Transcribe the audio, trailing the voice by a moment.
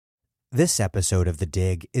This episode of The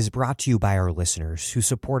Dig is brought to you by our listeners who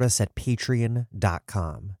support us at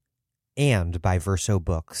patreon.com and by Verso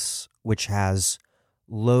Books, which has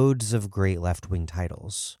loads of great left-wing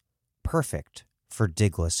titles, perfect for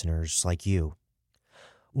Dig listeners like you.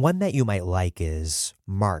 One that you might like is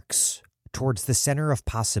Marx, Towards the Center of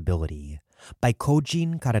Possibility by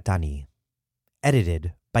Kojin Karatani,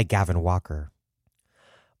 edited by Gavin Walker.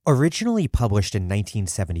 Originally published in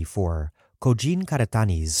 1974, Kojin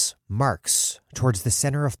Karatani's Marx, Towards the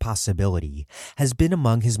Center of Possibility has been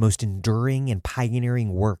among his most enduring and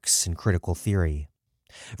pioneering works in critical theory.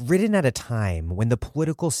 Written at a time when the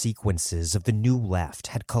political sequences of the New Left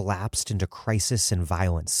had collapsed into crisis and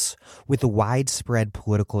violence, with a widespread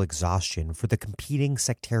political exhaustion for the competing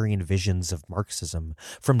sectarian visions of Marxism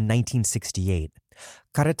from 1968,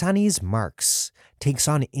 Karatani's Marx takes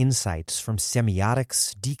on insights from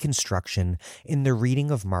semiotics, deconstruction, in the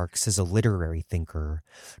reading of Marx as a literary thinker,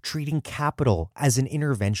 treating capital as an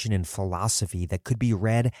intervention in philosophy that could be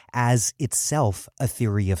read as itself a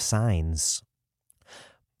theory of signs.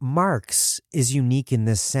 Marx is unique in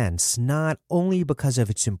this sense, not only because of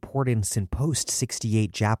its importance in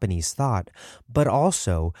post-68 Japanese thought, but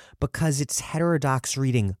also because its heterodox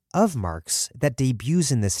reading of Marx that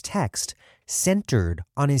debuts in this text, centered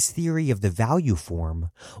on his theory of the value form,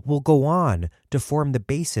 will go on to form the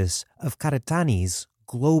basis of Karatani's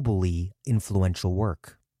globally influential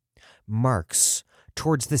work. Marx,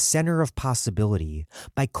 Towards the Center of Possibility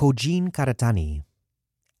by Kojin Karatani,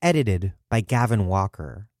 edited by Gavin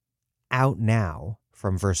Walker. Out now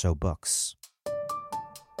from Verso Books.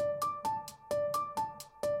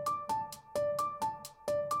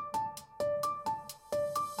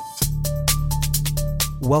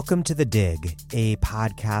 Welcome to The Dig, a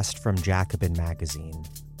podcast from Jacobin Magazine.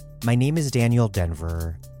 My name is Daniel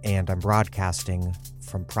Denver, and I'm broadcasting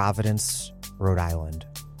from Providence, Rhode Island.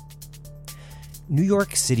 New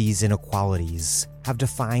York City's inequalities have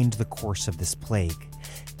defined the course of this plague.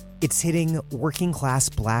 It's hitting working-class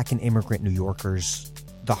Black and immigrant New Yorkers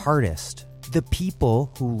the hardest, the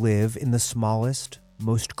people who live in the smallest,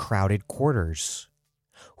 most crowded quarters,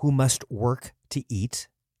 who must work to eat,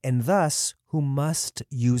 and thus who must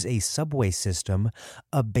use a subway system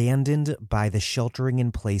abandoned by the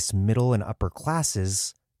sheltering-in-place middle and upper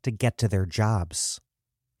classes to get to their jobs.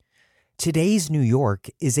 Today's New York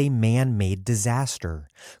is a man-made disaster,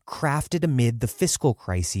 crafted amid the fiscal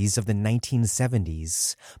crises of the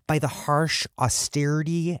 1970s by the harsh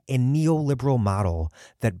austerity and neoliberal model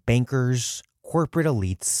that bankers, corporate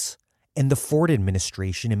elites, and the Ford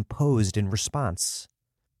administration imposed in response.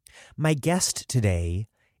 My guest today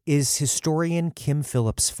is historian Kim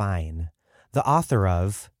Phillips Fein, the author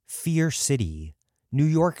of Fear City, New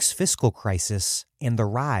York's Fiscal Crisis and the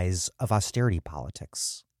Rise of Austerity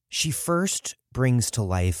Politics. She first brings to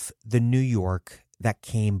life the New York that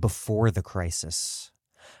came before the crisis,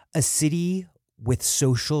 a city with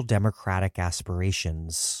social democratic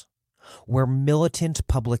aspirations, where militant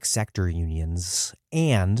public sector unions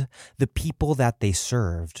and the people that they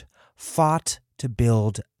served fought to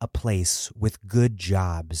build a place with good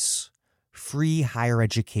jobs, free higher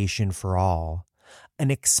education for all,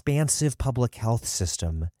 an expansive public health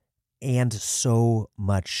system, and so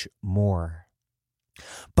much more.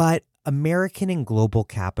 But American and global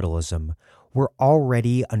capitalism were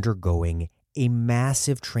already undergoing a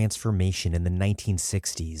massive transformation in the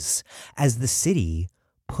 1960s as the city,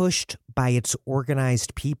 pushed by its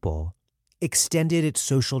organized people, extended its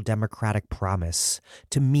social democratic promise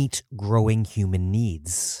to meet growing human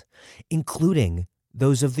needs, including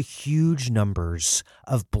those of the huge numbers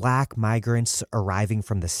of Black migrants arriving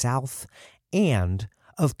from the South and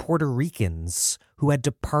of Puerto Ricans who had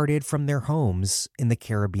departed from their homes in the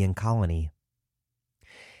Caribbean colony.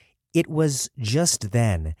 It was just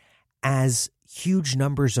then, as huge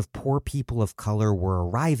numbers of poor people of color were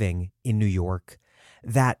arriving in New York,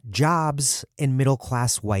 that jobs and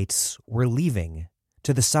middle-class whites were leaving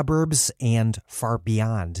to the suburbs and far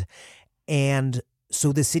beyond. And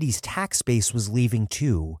so the city's tax base was leaving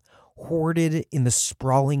too, hoarded in the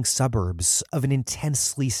sprawling suburbs of an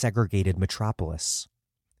intensely segregated metropolis.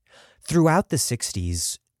 Throughout the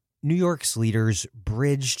 60s, New York's leaders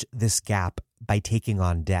bridged this gap by taking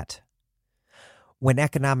on debt. When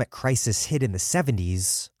economic crisis hit in the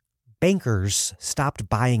 70s, bankers stopped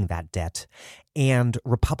buying that debt, and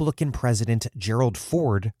Republican President Gerald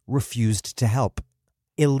Ford refused to help.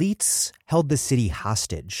 Elites held the city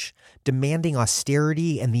hostage, demanding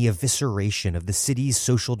austerity and the evisceration of the city's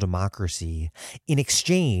social democracy in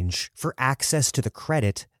exchange for access to the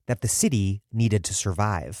credit that the city needed to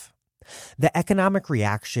survive. The economic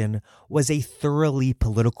reaction was a thoroughly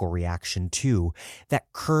political reaction, too,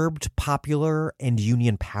 that curbed popular and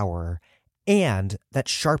union power and that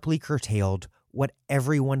sharply curtailed what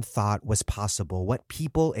everyone thought was possible, what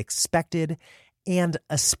people expected and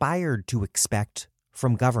aspired to expect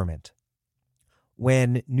from government.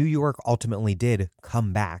 When New York ultimately did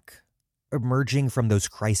come back, emerging from those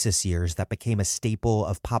crisis years that became a staple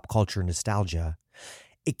of pop culture nostalgia,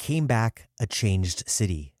 it came back a changed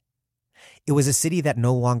city. It was a city that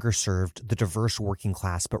no longer served the diverse working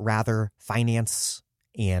class, but rather finance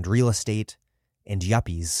and real estate and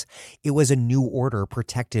yuppies. It was a new order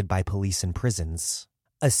protected by police and prisons.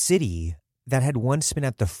 A city that had once been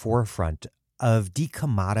at the forefront of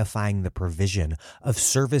decommodifying the provision of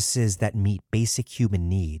services that meet basic human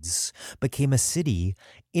needs became a city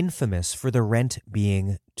infamous for the rent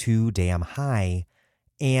being too damn high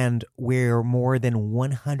and where more than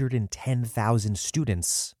 110,000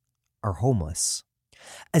 students are homeless.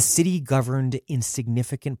 A city governed in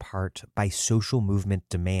significant part by social movement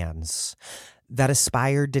demands that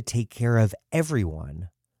aspired to take care of everyone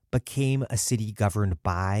became a city governed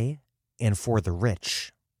by and for the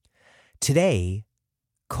rich. Today,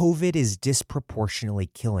 COVID is disproportionately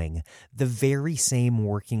killing the very same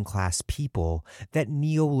working class people that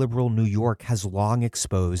neoliberal New York has long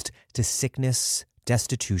exposed to sickness,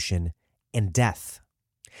 destitution, and death.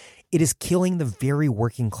 It is killing the very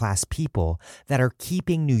working class people that are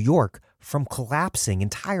keeping New York from collapsing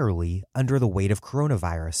entirely under the weight of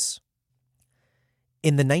coronavirus.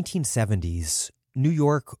 In the 1970s, New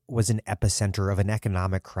York was an epicenter of an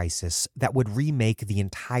economic crisis that would remake the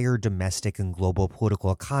entire domestic and global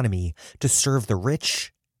political economy to serve the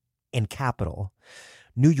rich and capital.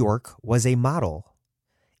 New York was a model.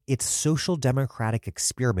 Its social democratic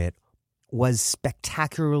experiment was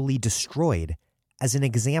spectacularly destroyed as an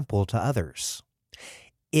example to others.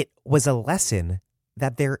 It was a lesson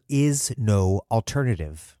that there is no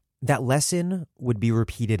alternative. That lesson would be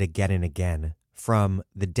repeated again and again, from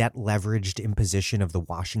the debt-leveraged imposition of the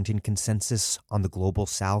Washington Consensus on the Global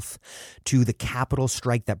South to the capital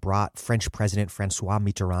strike that brought French President François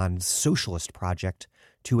Mitterrand's socialist project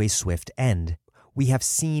to a swift end. We have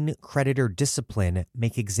seen creditor discipline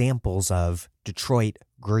make examples of Detroit,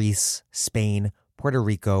 Greece, Spain, Puerto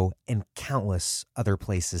Rico, and countless other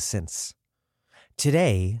places since.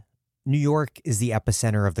 Today, New York is the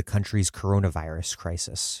epicenter of the country's coronavirus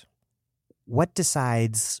crisis. What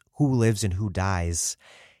decides who lives and who dies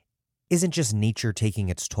isn't just nature taking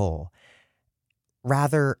its toll.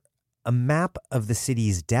 Rather, a map of the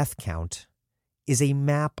city's death count is a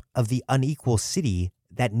map of the unequal city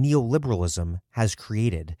that neoliberalism has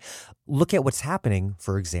created. Look at what's happening,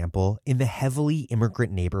 for example, in the heavily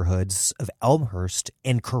immigrant neighborhoods of Elmhurst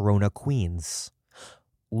and Corona, Queens.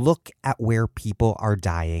 Look at where people are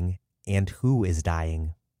dying and who is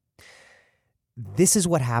dying. This is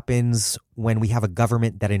what happens when we have a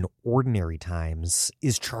government that in ordinary times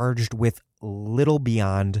is charged with little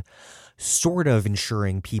beyond sort of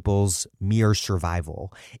ensuring people's mere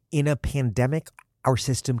survival. In a pandemic, our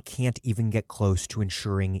system can't even get close to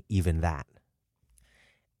ensuring even that.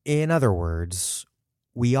 In other words,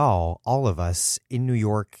 we all of us in New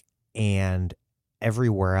York and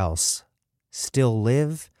everywhere else, still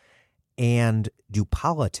live and do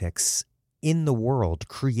politics in the world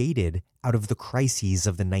created out of the crises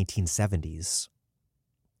of the 1970s.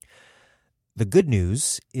 The good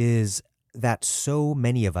news is that so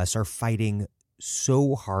many of us are fighting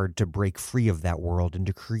so hard to break free of that world and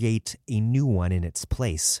to create a new one in its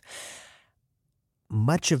place.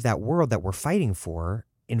 Much of that world that we're fighting for,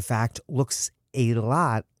 in fact, looks a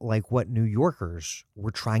lot like what New Yorkers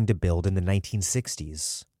were trying to build in the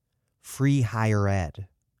 1960s. Free higher ed,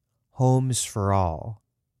 homes for all,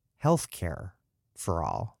 healthcare for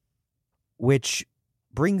all. Which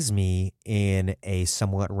brings me in a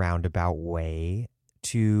somewhat roundabout way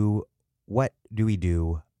to what do we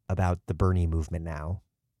do about the Bernie movement now?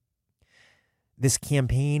 This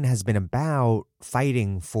campaign has been about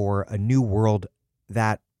fighting for a new world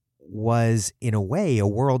that was, in a way, a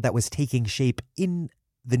world that was taking shape in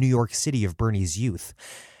the New York City of Bernie's youth.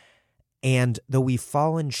 And though we've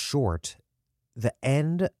fallen short, the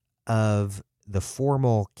end of the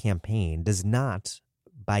formal campaign does not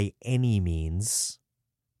by any means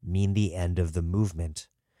mean the end of the movement.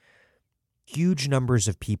 Huge numbers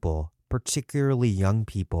of people, particularly young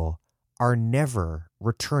people, are never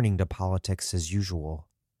returning to politics as usual.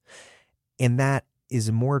 And that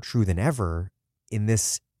is more true than ever in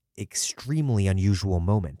this extremely unusual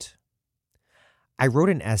moment. I wrote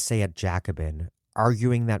an essay at Jacobin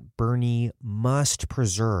arguing that Bernie must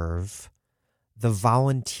preserve the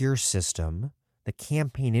volunteer system the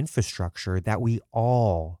campaign infrastructure that we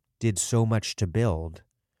all did so much to build.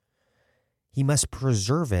 He must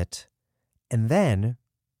preserve it and then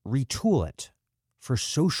retool it for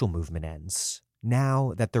social movement ends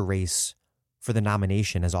now that the race for the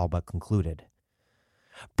nomination is all but concluded.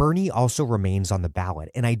 Bernie also remains on the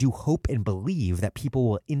ballot, and I do hope and believe that people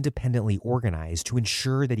will independently organize to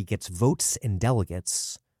ensure that he gets votes and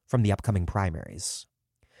delegates from the upcoming primaries.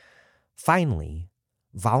 Finally,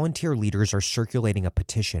 volunteer leaders are circulating a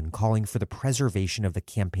petition calling for the preservation of the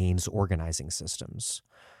campaign's organizing systems.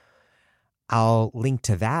 I'll link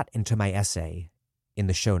to that and to my essay in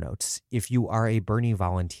the show notes. If you are a Bernie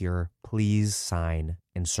volunteer, please sign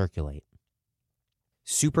and circulate.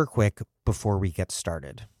 Super quick before we get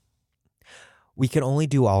started. We can only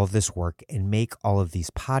do all of this work and make all of these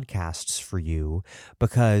podcasts for you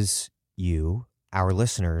because you, our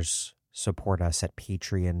listeners, support us at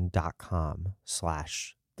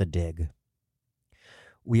patreon.com/thedig.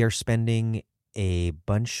 We are spending a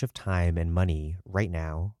bunch of time and money right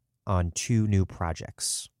now on 2 new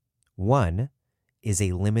projects. One is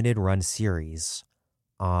a limited run series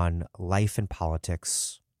on life and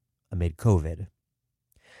politics amid COVID.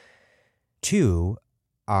 2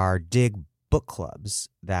 are Dig book clubs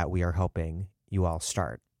that we are helping you all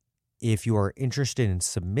start. If you are interested in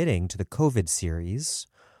submitting to the COVID series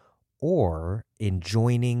or in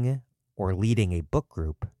joining or leading a book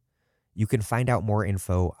group, you can find out more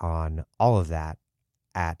info on all of that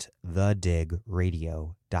at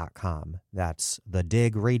thedigradio.com. That's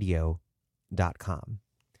thedigradio.com.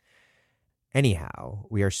 Anyhow,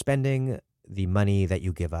 we are spending the money that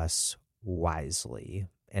you give us wisely.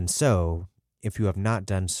 And so, if you have not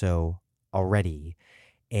done so already,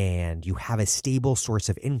 and you have a stable source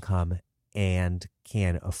of income and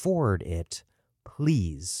can afford it,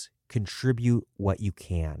 please contribute what you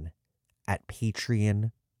can at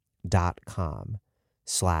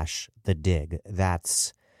patreon.com/thedig.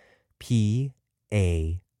 That's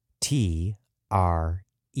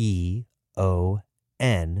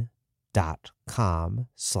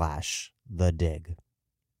patreon.com/thedig.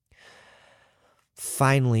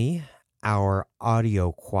 Finally, our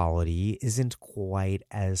audio quality isn't quite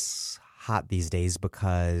as hot these days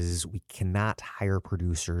because we cannot hire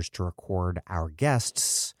producers to record our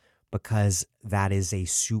guests because that is a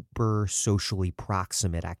super socially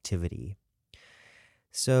proximate activity.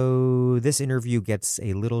 So this interview gets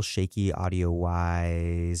a little shaky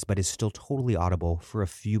audio-wise, but is still totally audible for a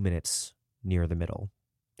few minutes near the middle.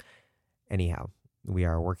 Anyhow, we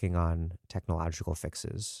are working on technological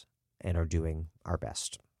fixes and are doing our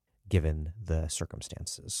best, given the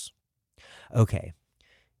circumstances. Okay,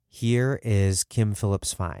 here is Kim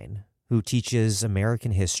Phillips Fine, who teaches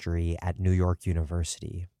American history at New York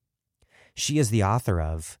University. She is the author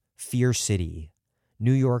of Fear City,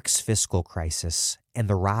 New York's Fiscal Crisis and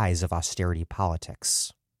the Rise of Austerity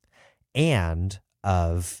Politics, and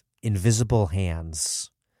of Invisible Hands,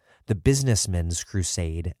 the Businessmen's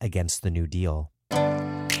Crusade Against the New Deal.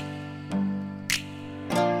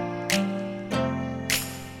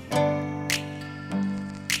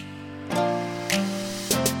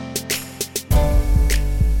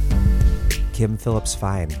 Kim Phillips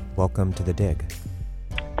Fine, welcome to The Dig.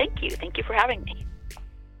 Thank you. Thank you for having me.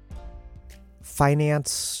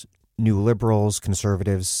 Finance, new liberals,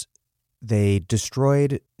 conservatives, they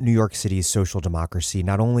destroyed New York City's social democracy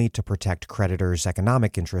not only to protect creditors'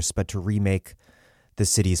 economic interests, but to remake the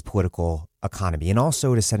city's political economy and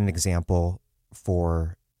also to set an example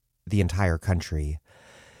for the entire country.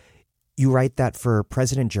 You write that for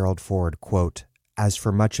President Gerald Ford, quote, "As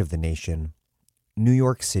for much of the nation, New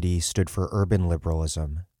York City stood for urban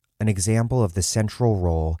liberalism, an example of the central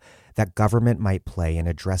role that government might play in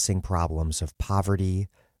addressing problems of poverty,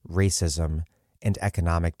 racism, and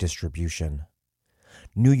economic distribution.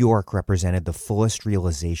 New York represented the fullest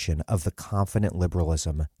realization of the confident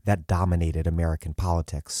liberalism that dominated American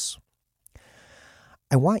politics."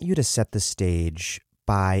 I want you to set the stage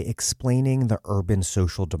by explaining the urban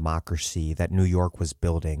social democracy that New York was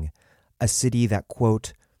building, a city that,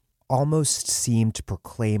 quote, "almost seemed to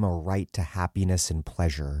proclaim a right to happiness and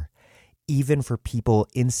pleasure, even for people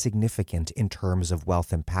insignificant in terms of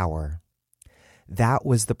wealth and power. That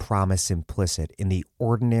was the promise implicit in the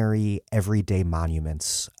ordinary, everyday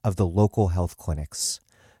monuments of the local health clinics,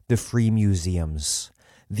 the free museums,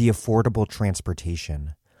 the affordable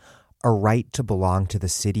transportation, a right to belong to the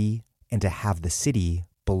city and to have the city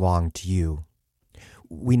belong to you.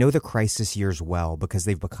 We know the crisis years well because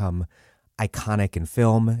they've become iconic in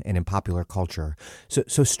film and in popular culture.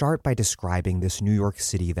 So start by describing this New York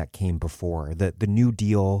City that came before, the New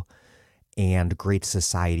Deal and Great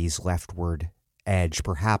Society's leftward edge,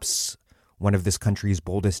 perhaps one of this country's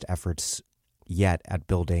boldest efforts yet at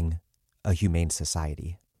building a humane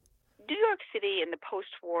society. New York City in the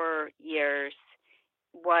post-war years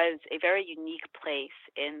was a very unique place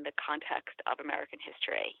in the context of American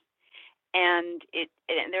history. And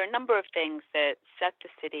there are a number of things that set the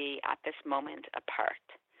city at this moment apart.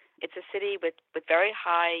 It's a city with very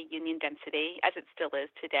high union density, as it still is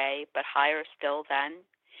today, but higher still then.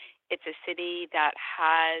 It's a city that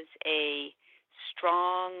has a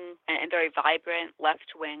strong and very vibrant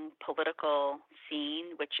left-wing political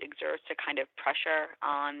scene, which exerts a kind of pressure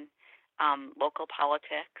on local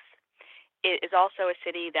politics. It is also a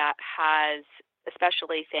city that has,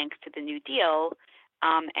 especially thanks to the New Deal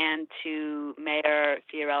and to Mayor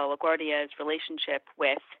Fiorello LaGuardia's relationship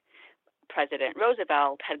with President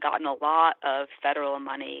Roosevelt, had gotten a lot of federal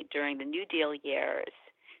money during the New Deal years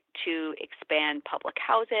to expand public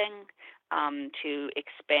housing, to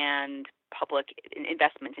expand public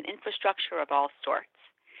investment in infrastructure of all sorts.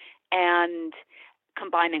 And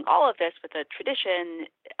combining all of this with a tradition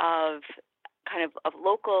of of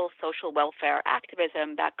local social welfare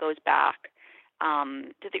activism that goes back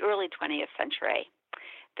to the early 20th century.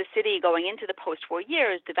 The city, going into the post-war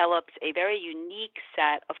years, developed a very unique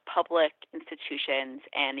set of public institutions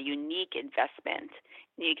and a unique investment,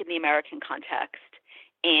 unique in the American context,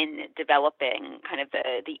 in developing kind of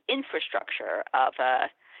the infrastructure of a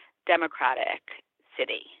democratic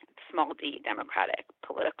city, small d democratic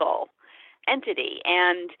political entity.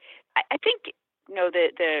 And I think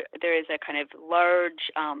there is a kind of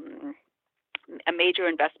large a major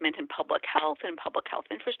investment in public health and public health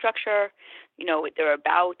infrastructure. There are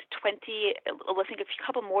about 20, I think a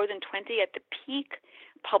couple more than 20 at the peak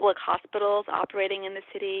public hospitals operating in the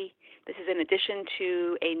city. This is in addition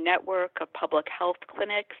to a network of public health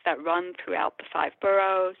clinics that run throughout the 5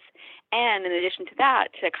 boroughs. And in addition to that,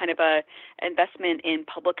 to kind of a investment in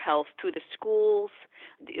public health through the schools.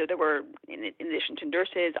 There were, in addition to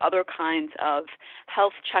nurses, other kinds of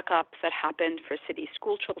health checkups that happened for city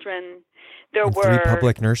school children. There and were 3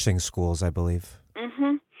 public nursing schools, I believe.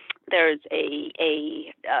 Mm-hmm. There's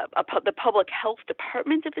the public health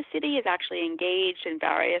department of the city is actually engaged in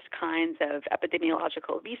various kinds of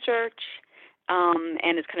epidemiological research,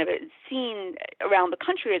 and is kind of seen around the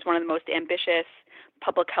country as one of the most ambitious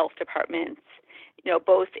public health departments,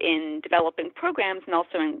 both in developing programs and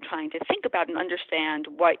also in trying to think about and understand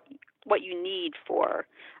what you need for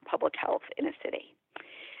public health in a city.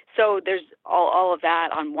 So there's all of that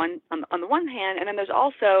on the one hand, and then there's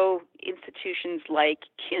also institutions like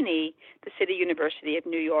CUNY, the City University of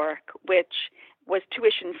New York, which was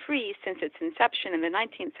tuition-free since its inception in the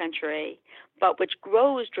 19th century, but which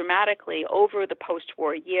grows dramatically over the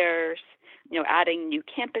post-war years, adding new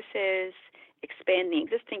campuses, expanding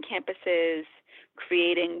existing campuses,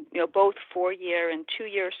 creating both 4-year and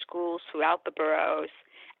 2-year schools throughout the boroughs,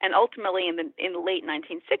 and ultimately in the late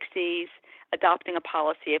 1960s, adopting a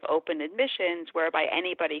policy of open admissions whereby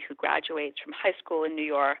anybody who graduates from high school in New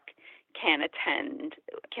York can attend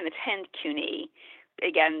CUNY,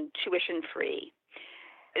 again, tuition-free.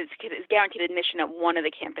 Is guaranteed admission at one of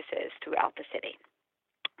the campuses throughout the city.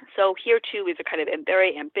 So here, too, is a kind of a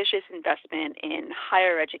very ambitious investment in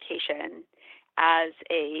higher education as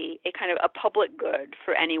a kind of a public good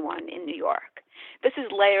for anyone in New York. This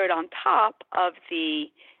is layered on top of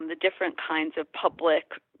the different kinds of public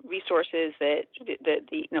resources that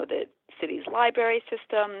the city's library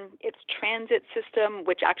system, its transit system,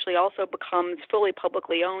 which actually also becomes fully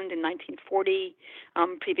publicly owned in 1940.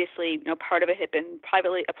 Previously, part of it had been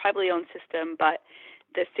a privately owned system, but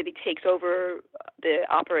the city takes over the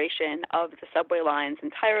operation of the subway lines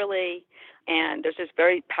entirely, and there's this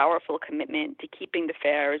very powerful commitment to keeping the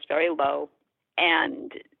fares very low.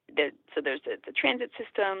 And so there's the transit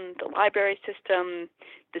system, the library system,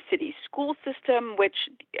 the city school system, which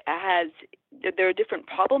there are different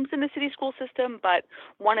problems in the city school system, but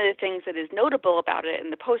one of the things that is notable about it in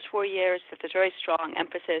the post-war years is that there's very strong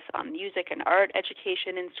emphasis on music and art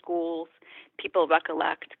education in schools. People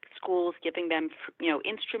recollect schools giving them,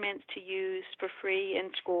 instruments to use for free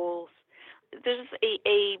in schools. There's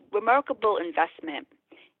a remarkable investment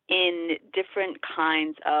in different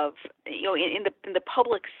kinds of, in the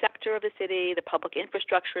public sector of the city, the public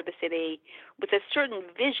infrastructure of the city, with a certain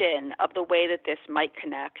vision of the way that this might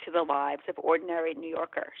connect to the lives of ordinary New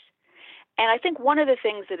Yorkers. And I think one of the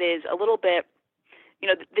things that is a little bit,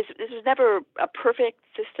 this was never a perfect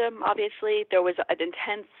system, obviously. There was an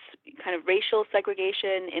intense kind of racial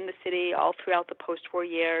segregation in the city all throughout the post-war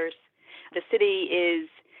years. The city is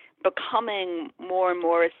becoming more and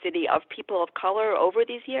more a city of people of color over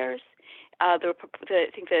these years. I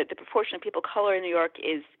think the proportion of people of color in New York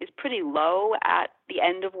is pretty low at the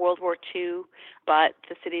end of World War II, but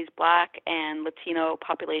the city's Black and Latino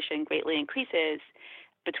population greatly increases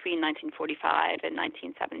between 1945 and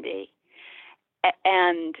 1970.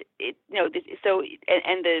 And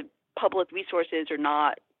the public resources are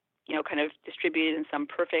not, kind of distributed in some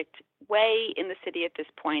perfect way in the city at this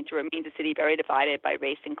point. It remains a city very divided by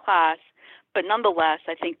race and class. But nonetheless,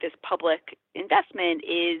 I think this public investment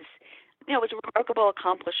is, it's a remarkable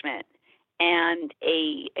accomplishment and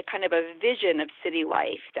a kind of a vision of city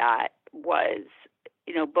life that was,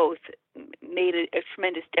 both made a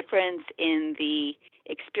tremendous difference in the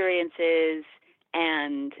experiences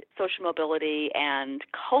and social mobility and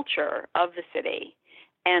culture of the city,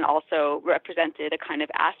 and also represented a kind of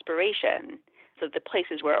aspiration. So the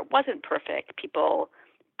places where it wasn't perfect, people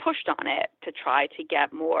pushed on it to try to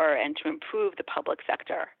get more and to improve the public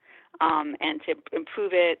sector, and to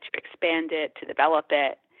improve it, to expand it, to develop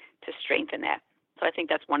it, to strengthen it. So I think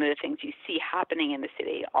that's one of the things you see happening in the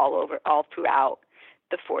city all throughout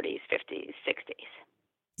the 40s, 50s, 60s.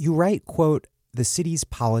 You write, quote, "The city's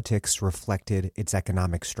politics reflected its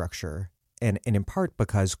economic structure, and in part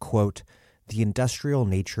because, quote, the industrial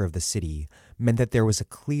nature of the city meant that there was a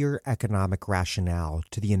clear economic rationale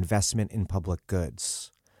to the investment in public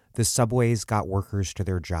goods. The subways got workers to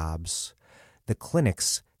their jobs, the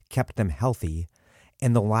clinics kept them healthy,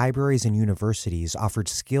 and the libraries and universities offered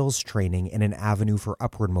skills training and an avenue for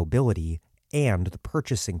upward mobility and the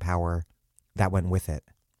purchasing power that went with it."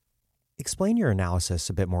 Explain your analysis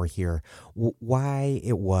a bit more here. Why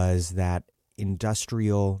it was that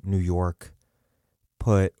industrial New York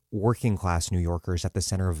put working class New Yorkers at the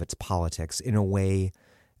center of its politics in a way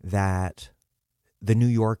that the New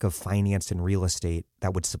York of finance and real estate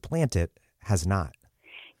that would supplant it has not.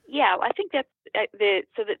 Yeah, I think that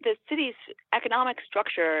the city's economic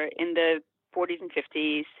structure in the 40s and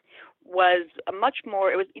 50s was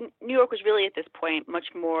New York was really at this point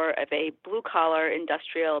much more of a blue-collar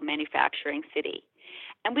industrial manufacturing city.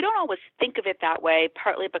 And we don't always think of it that way,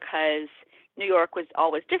 partly because New York was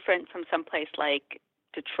always different from some place like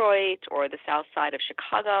Detroit or the south side of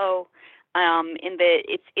Chicago.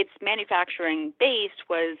 Its manufacturing base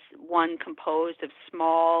was one composed of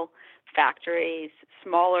small factories,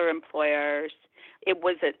 smaller employers. It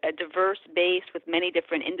was a diverse base with many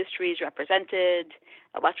different industries represented: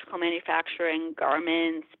 electrical manufacturing,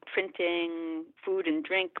 garments, printing, food and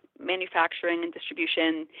drink manufacturing and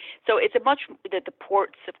distribution. So it's the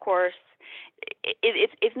ports, of course,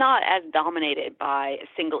 it's not as dominated by a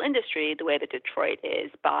single industry the way that Detroit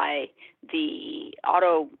is by the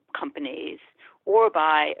auto companies or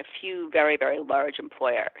by a few very, very large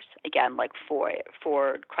employers, again, like Ford,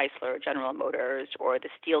 Chrysler, General Motors, or the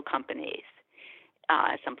steel companies,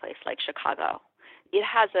 someplace like Chicago. It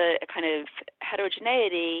has a kind of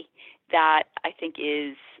heterogeneity that I think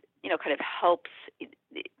is, kind of helps.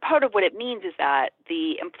 Part of what it means is that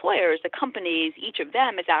the employers, the companies, each of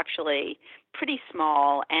them is actually pretty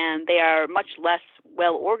small, and they are much less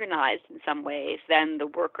well organized in some ways than the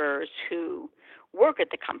workers who work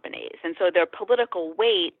at the companies. And so their political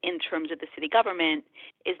weight in terms of the city government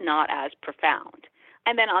is not as profound.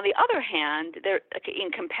 And then on the other hand,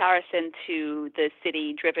 in comparison to the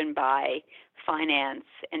city driven by finance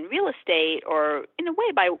and real estate, or in a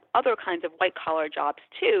way by other kinds of white-collar jobs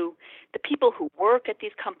too, the people who work at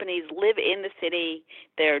these companies live in the city.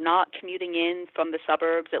 They're not commuting in from the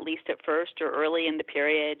suburbs, at least at first or early in the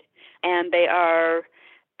period. And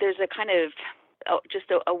there's a kind of just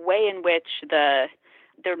a way in which their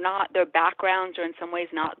backgrounds are in some ways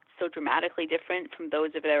not so dramatically different from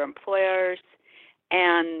those of their employers.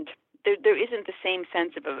 And there isn't the same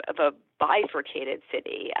sense of a bifurcated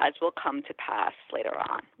city as will come to pass later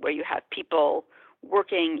on, where you have people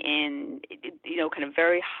working in, kind of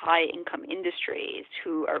very high income industries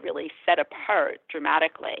who are really set apart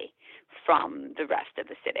dramatically from the rest of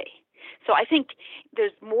the city. So I think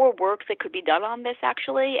there's more work that could be done on this,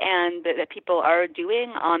 actually, and that people are doing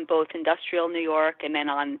on both industrial New York and then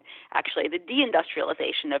on actually the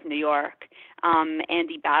deindustrialization of New York.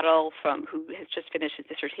 Andy Battle, who has just finished his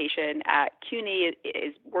dissertation at CUNY,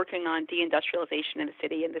 is working on deindustrialization in the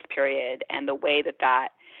city in this period, and the way that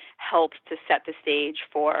helps to set the stage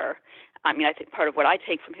for, I think part of what I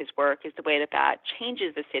take from his work is the way that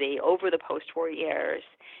changes the city over the post-war years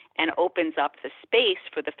and opens up the space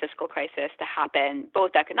for the fiscal crisis to happen,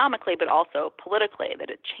 both economically but also politically,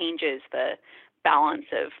 that it changes the balance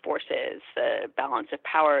of forces, the balance of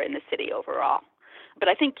power in the city overall. But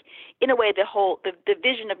I think, in a way, the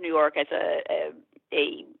vision of New York as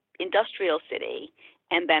a industrial city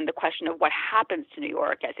And then the question of what happens to New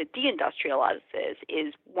York as it deindustrializes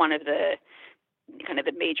is one of the kind of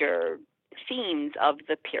the major themes of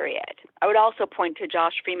the period. I would also point to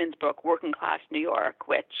Josh Freeman's book, Working Class New York,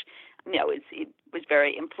 which it was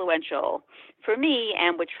very influential for me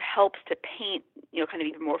and which helps to paint, kind of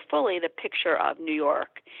even more fully the picture of New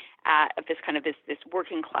York of this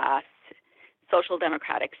working class social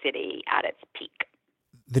democratic city at its peak.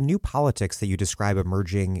 The new politics that you describe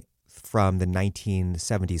emerging from the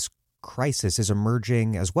 1970s crisis is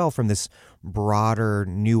emerging as well from this broader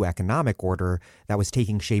new economic order that was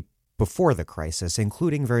taking shape before the crisis,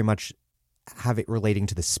 including very much relating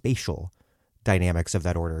to the spatial dynamics of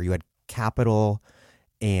that order. You had capital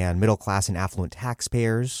and middle class and affluent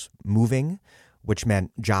taxpayers moving, which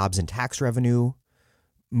meant jobs and tax revenue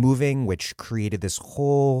moving, which created this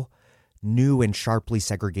whole new and sharply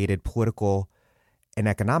segregated political and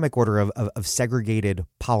economic order of segregated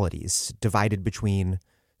polities divided between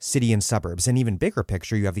city and suburbs. And even bigger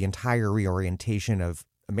picture, you have the entire reorientation of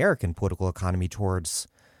American political economy towards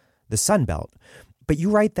the Sun Belt. But you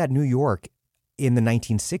write that New York in the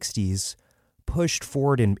 1960s pushed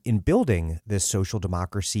forward in building this social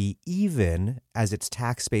democracy, even as its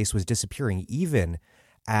tax base was disappearing, even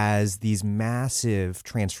as these massive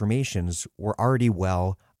transformations were already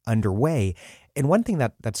well underway. And one thing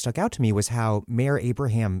that stuck out to me was how Mayor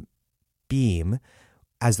Abraham Beame,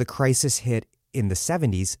 as the crisis hit in the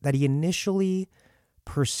 70s, that he initially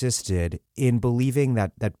persisted in believing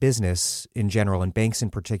that business in general and banks in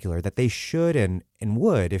particular, that they should and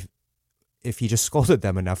would, if he just scolded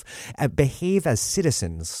them enough, behave as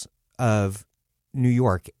citizens of New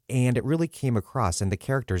York. And it really came across, and the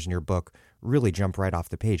characters in your book really jump right off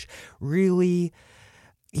the page. Really,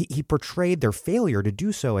 he portrayed their failure to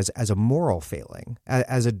do so as a moral failing,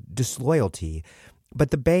 as a disloyalty. But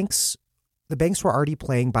the banks were already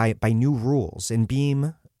playing by new rules, and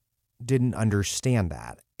Beame didn't understand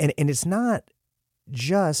that. And it's not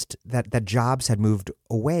just that jobs had moved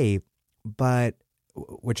away, but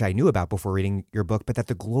which I knew about before reading your book, but that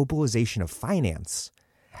the globalization of finance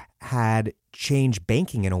had changed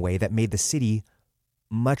banking in a way that made the city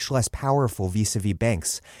much less powerful vis-a-vis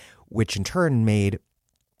banks, which in turn made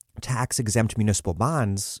tax-exempt municipal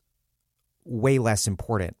bonds way less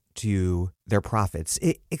important to their profits.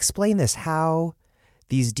 Explain this, how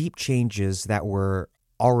these deep changes that were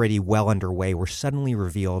already well underway were suddenly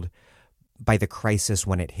revealed by the crisis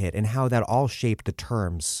when it hit, and how that all shaped the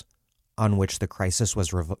terms on which the crisis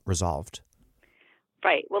was resolved.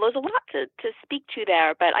 Right. Well, there's a lot to speak to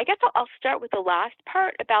there, but I guess I'll start with the last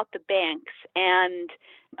part about the banks and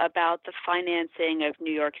about the financing of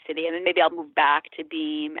New York City, and then maybe I'll move back to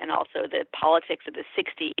Beame and also the politics of the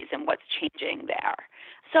 60s and what's changing there.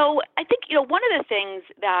 So I think, one of the things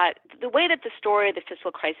that the way that the story of the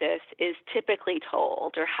fiscal crisis is typically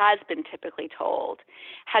told, or has been typically told,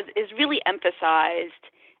 is really emphasized.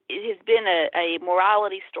 It has been a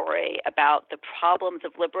morality story about the problems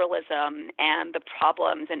of liberalism and the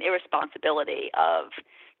problems and irresponsibility of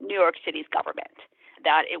New York City's government.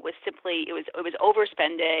 That it was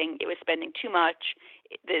overspending, it was spending too much.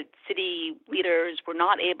 The city leaders were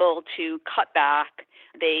not able to cut back.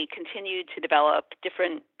 They continued to develop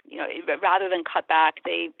different, rather than cut back,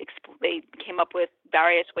 they came up with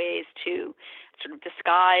various ways to sort of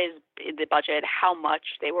disguise in the budget how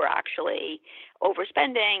much they were actually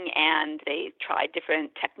overspending, and they tried different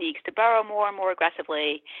techniques to borrow more and more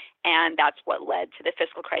aggressively, and that's what led to the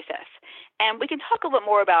fiscal crisis. And we can talk a little bit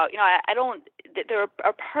more about, there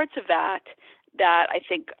are parts of that I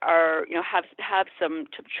think are, have some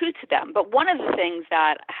truth to them. But one of the things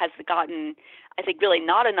that has gotten, I think, really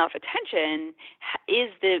not enough attention is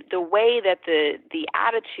the way that the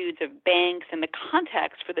attitudes of banks and the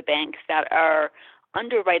context for the banks that are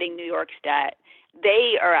underwriting New York's debt,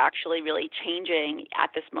 they are actually really changing at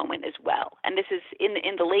this moment as well. And this is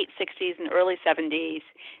in the late 60s and early 70s.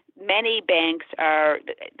 Many banks are.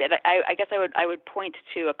 I guess I would point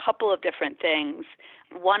to a couple of different things.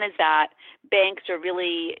 One is that banks are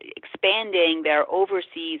really expanding their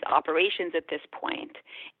overseas operations at this point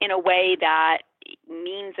in a way that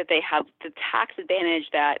means that they have the tax advantage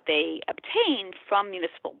that they obtain from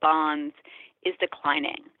municipal bonds is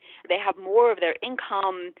declining. They have more of their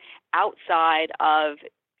income outside of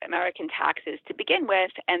American taxes to begin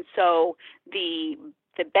with, and so the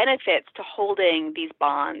benefits to holding these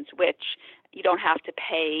bonds, which you don't have to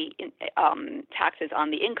pay taxes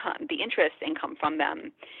on the interest income from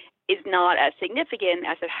them, is not as significant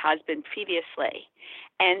as it has been previously.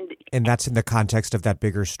 And that's in the context of that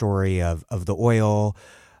bigger story of the oil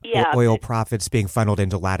Yeah. oil profits being funneled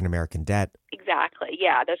into Latin American debt. Exactly.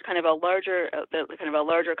 there's kind of a larger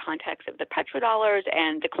context of the petrodollars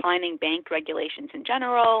and declining bank regulations in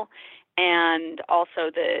general, and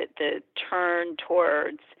also the turn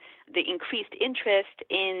towards the increased interest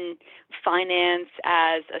in finance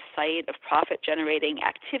as a site of profit-generating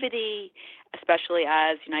activity, especially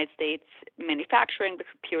as United States manufacturing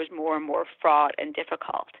appears more and more fraught and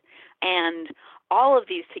difficult. And all of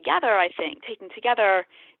these together, I think, taken together,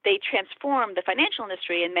 they transform the financial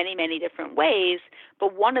industry in many, many different ways.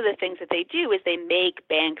 But one of the things that they do is they make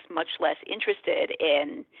banks much less interested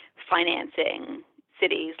in financing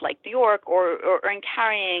cities like New York or in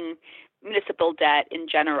carrying municipal debt in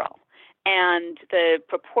general. And the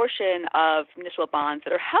proportion of municipal bonds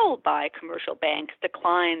that are held by commercial banks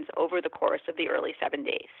declines over the course of the early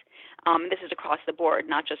 70s. This is across the board,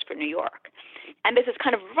 not just for New York. And this is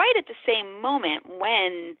kind of right at the same moment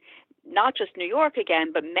when not just New York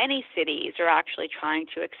again, but many cities are actually trying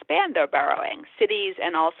to expand their borrowing. Cities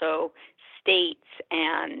and also states,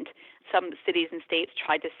 and some cities and states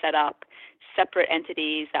tried to set up separate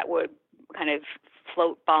entities that would kind of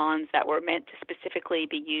float bonds that were meant to specifically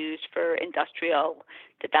be used for industrial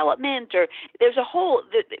development. Or there's a whole,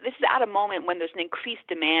 this is at a moment when there's an increased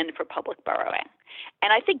demand for public borrowing.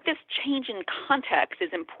 And I think this change in context is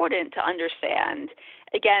important to understand,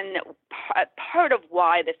 again, part of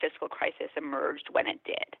why the fiscal crisis emerged when it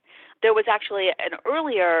did. There was actually in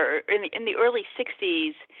the early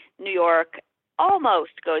 60s, New York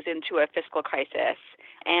almost goes into a fiscal crisis,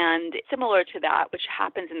 and similar to that, which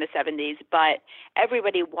happens in the 70s, but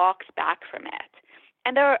everybody walks back from it.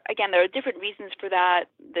 And there are different reasons for that.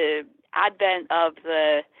 The advent of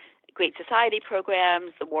the Great Society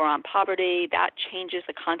programs, the war on poverty, that changes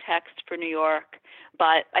the context for New York.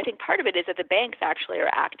 But I think part of it is that the banks actually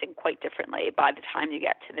are acting quite differently by the time you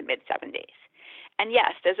get to the mid-70s. And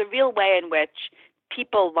yes, there's a real way in which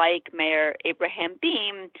people like Mayor Abraham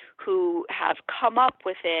Beame, who have come up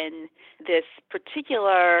within this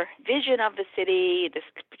particular vision of the city, this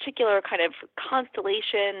particular kind of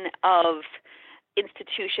constellation of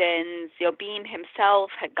institutions. Beame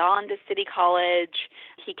himself had gone to City College.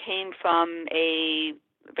 He came from a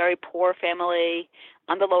very poor family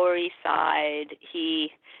on the Lower East Side.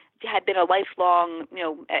 He had been a lifelong,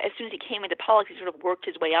 as soon as he came into politics, he sort of worked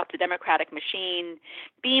his way up the Democratic machine.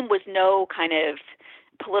 Beame was no kind of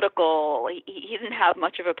political, he didn't have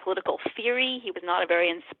much of a political theory. He was not a very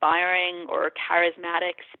inspiring or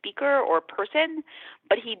charismatic speaker or person,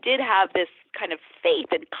 but he did have this kind of faith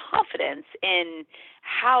and confidence in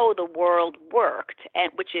how the world worked,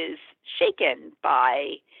 and which is shaken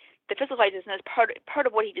by the fiscal crisis. And as part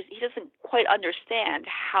of what he doesn't quite understand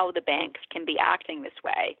how the banks can be acting this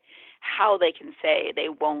way, how they can say they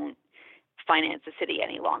won't finance the city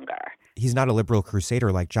any longer. He's not a liberal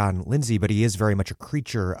crusader like John Lindsay, but he is very much a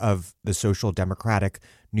creature of the social democratic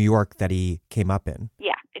New York that he came up in.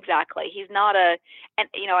 Yeah, exactly. He's not and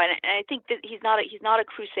I think that he's not a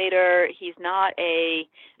crusader. He's not a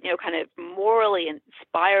kind of morally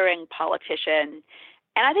inspiring politician.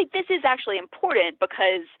 And I think this is actually important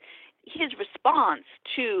because his response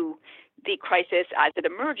to the crisis as it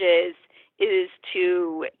emerges is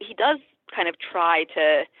he does kind of try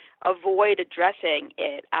to avoid addressing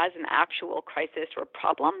it as an actual crisis or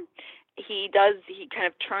problem. He kind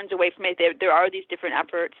of turns away from it. There are these different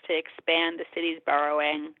efforts to expand the city's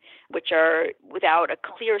borrowing, which are without a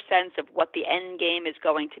clear sense of what the end game is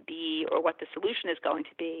going to be or what the solution is going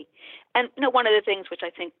to be. And one of the things which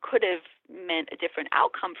I think could have meant a different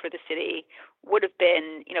outcome for the city would have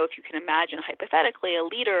been, if you can imagine hypothetically, a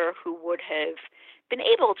leader who would have been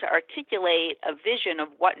able to articulate a vision of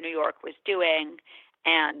what New York was doing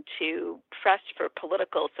and to press for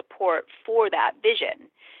political support for that vision.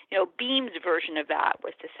 Beame's version of that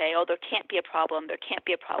was to say, there can't be a problem. There can't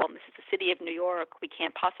be a problem. This is the city of New York. We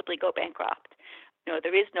can't possibly go bankrupt.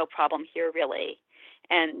 There is no problem here, really.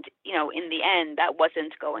 And, in the end, that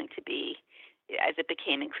wasn't going to be, as it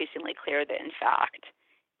became increasingly clear that, in fact,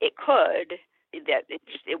 it could, that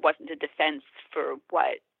it wasn't a defense for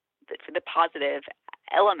the positive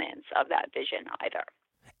elements of that vision either.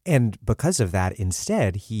 And because of that,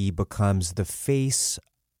 instead, he becomes the face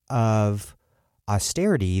of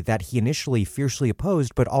austerity that he initially fiercely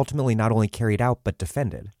opposed, but ultimately not only carried out, but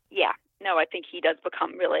defended. Yeah. No, I think he does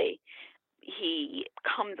become he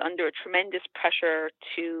comes under tremendous pressure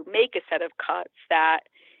to make a set of cuts that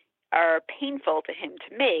are painful to him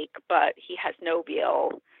to make, but he has no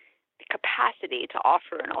real capacity to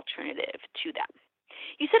offer an alternative to them.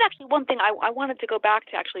 You said actually one thing, I wanted to go back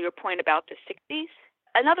to actually your point about the 60s.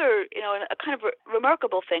 Another, a kind of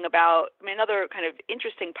remarkable thing another kind of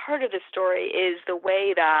interesting part of this story is the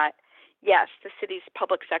way that yes, the city's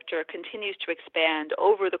public sector continues to expand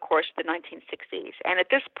over the course of the 1960s. And at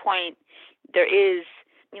this point, there is,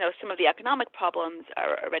 some of the economic problems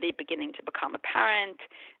are already beginning to become apparent.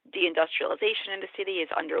 Deindustrialization in the city is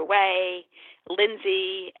underway.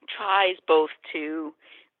 Lindsay tries both to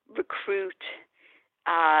recruit.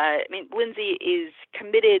 Lindsay is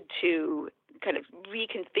committed to kind of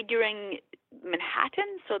reconfiguring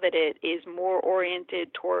Manhattan so that it is more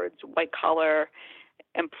oriented towards white-collar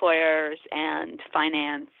employers and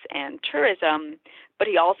finance and tourism, but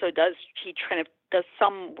he kind of does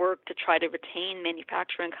some work to try to retain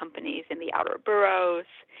manufacturing companies in the outer boroughs.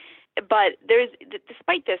 But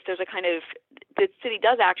despite this, the city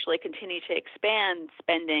does actually continue to expand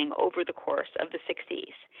spending over the course of the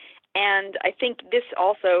 60s. And I think this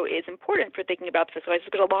also is important for thinking about the fiscal crisis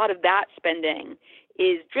because a lot of that spending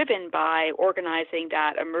is driven by organizing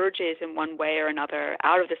that emerges in one way or another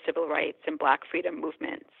out of the civil rights and Black freedom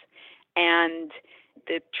movements. And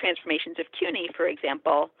the transformations of CUNY, for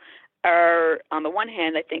example, are, on the one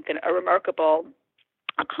hand, I think, a remarkable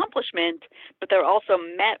accomplishment, but they're also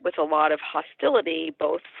met with a lot of hostility,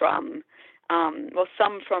 both from,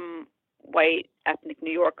 some from white ethnic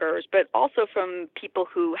New Yorkers, but also from people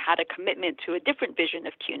who had a commitment to a different vision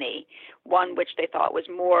of CUNY, one which they thought was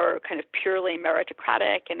more kind of purely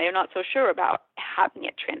meritocratic, and they're not so sure about having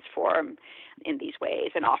it transform in these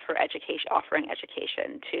ways and offering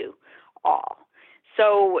education to all.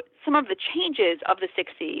 So some of the changes of the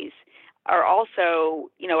 60s are also,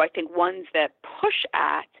 I think, ones that push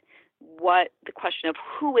at what the question of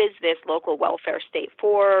who is this local welfare state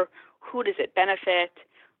for, who does it benefit,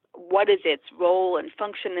 what is its role and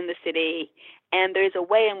function in the city, and there's a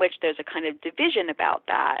way in which there's a kind of division about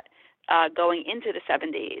that going into the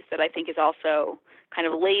 70s that I think is also kind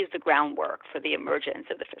of lays the groundwork for the emergence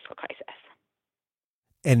of the fiscal crisis.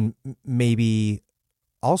 And maybe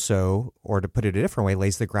also, or to put it a different way,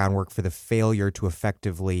 lays the groundwork for the failure to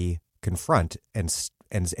effectively confront and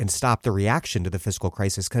stop the reaction to the fiscal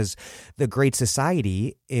crisis, because the Great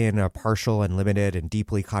Society, in a partial and limited and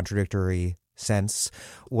deeply contradictory sense,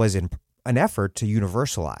 was in an effort to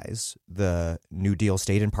universalize the New Deal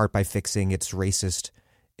state, in part by fixing its racist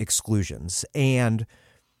exclusions. And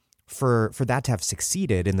for that to have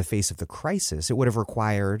succeeded in the face of the crisis, it would have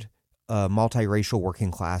required a multiracial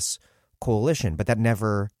working class coalition, but that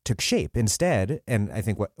never took shape. Instead, and I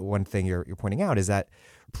think one thing you're pointing out is that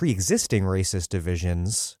pre-existing racist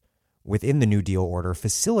divisions within the New Deal order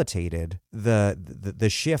facilitated the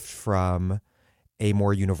shift from a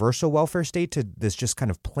more universal welfare state to this just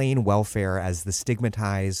kind of plain welfare as the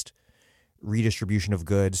stigmatized redistribution of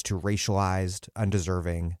goods to racialized,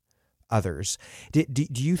 undeserving others. Do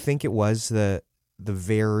you think it was the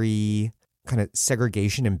very kind of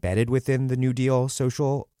segregation embedded within the New Deal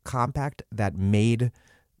social compact that made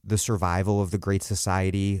the survival of the Great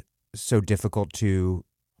Society so difficult to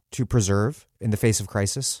preserve in the face of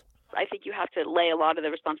crisis? I think you have to lay a lot of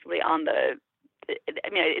the responsibility on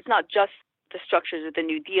it's not just the structures of the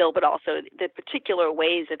New Deal, but also the particular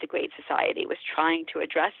ways that the Great Society was trying to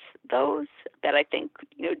address those that I think,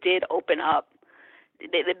 did open up.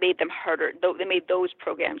 They made them harder. They made those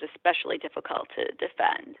programs especially difficult to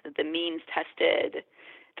defend. The means tested,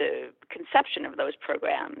 the conception of those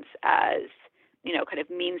programs as, kind of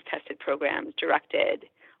means tested programs directed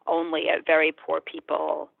only at very poor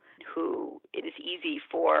people who it is easy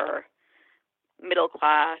for middle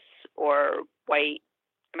class or white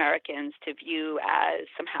Americans to view as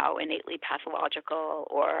somehow innately pathological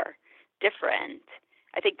or different.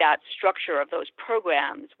 I think that structure of those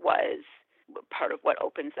programs was part of what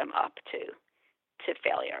opens them up to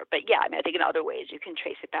failure. But yeah, I think in other ways you can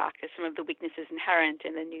trace it back to some of the weaknesses inherent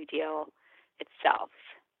in the New Deal itself.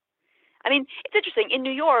 It's interesting. In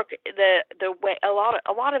New York, the way a lot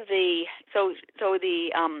of the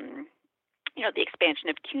the expansion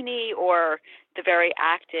of CUNY or the very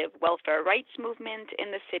active welfare rights movement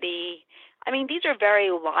in the city. These are very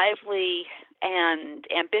lively and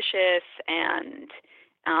ambitious and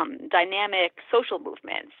dynamic social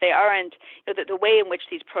movements. They aren't, the way in which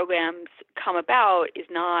these programs come about is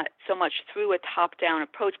not so much through a top-down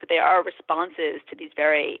approach, but they are responses to these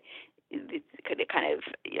very kind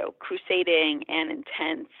of crusading and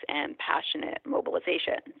intense and passionate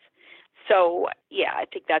mobilizations. So, yeah, I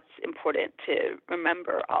think that's important to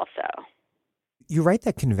remember also. You write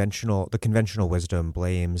that the conventional wisdom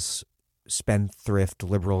blames spendthrift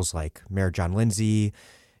liberals like Mayor John Lindsay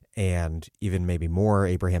and even maybe more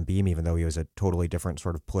Abraham Beame, even though he was a totally different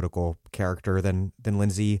sort of political character than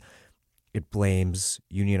Lindsay. It blames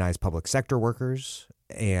unionized public sector workers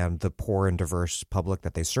and the poor and diverse public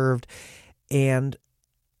that they served. And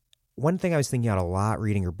one thing I was thinking out a lot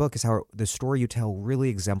reading your book is how the story you tell really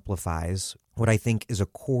exemplifies what I think is a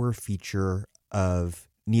core feature of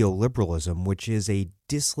neoliberalism, which is a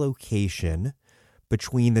dislocation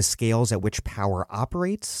between the scales at which power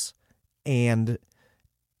operates and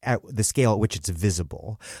at the scale at which it's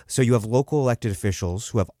visible. So you have local elected officials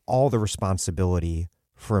who have all the responsibility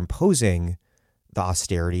for imposing the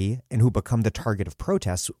austerity and who become the target of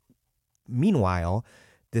protests. Meanwhile,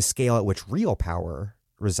 the scale at which real power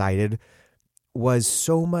resided was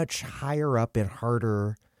so much higher up and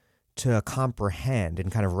harder to comprehend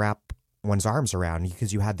and kind of wrap one's arms around,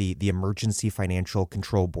 because you had the Emergency Financial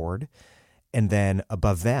Control Board, and then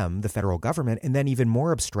above them, the federal government, and then even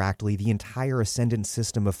more abstractly, the entire ascendant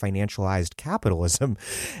system of financialized capitalism.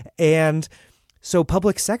 And so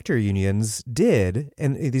public sector unions did,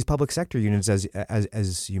 and these public sector unions,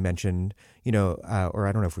 as you mentioned, or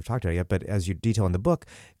I don't know if we've talked about it yet, but as you detail in the book,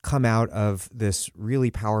 come out of this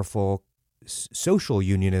really powerful social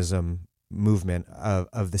unionism movement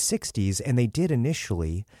of the 60s. And they did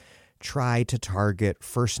initially try to target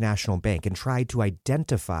First National Bank and tried to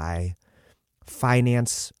identify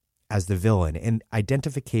finance as the villain. And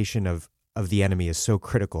identification of the enemy is so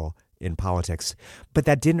critical in politics, but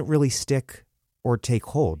that didn't really stick or take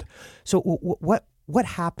hold. So what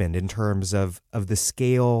happened in terms of the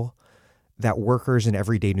scale that workers and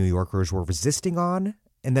everyday New Yorkers were resisting on,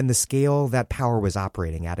 and then the scale that power was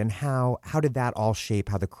operating at, and how did that all shape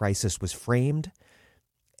how the crisis was framed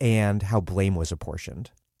and how blame was apportioned?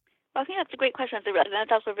 Well, I think that's a great question.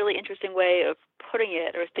 That's also a really interesting way of putting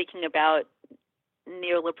it, or thinking about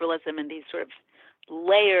neoliberalism and these sort of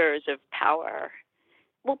layers of power.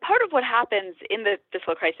 Well, part of what happens in the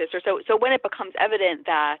fiscal crisis, or so when it becomes evident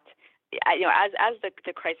that, as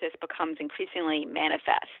the crisis becomes increasingly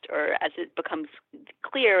manifest, or as it becomes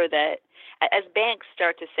clear that, as banks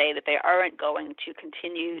start to say that they aren't going to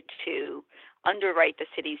continue to underwrite the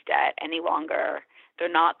city's debt any longer, they're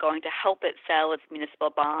not going to help it sell its municipal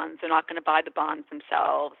bonds, they're not going to buy the bonds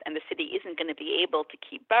themselves, and the city isn't going to be able to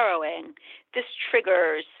keep borrowing, this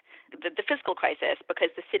triggers the fiscal crisis, because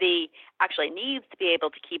the city actually needs to be able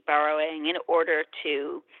to keep borrowing in order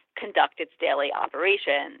to conduct its daily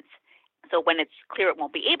operations. So when it's clear it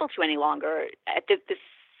won't be able to any longer, this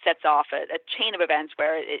sets off a chain of events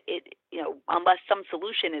where it unless some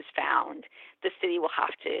solution is found, the city will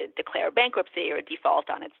have to declare bankruptcy or default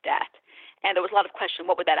on its debt. And there was a lot of question,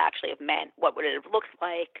 what would that actually have meant? What would it have looked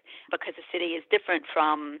like? Because the city is different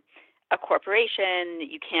from a corporation.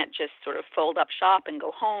 You can't just sort of fold up shop and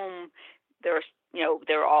go home.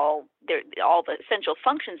 All the essential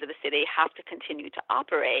functions of the city have to continue to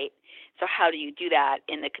operate. So how do you do that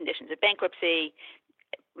in the conditions of bankruptcy?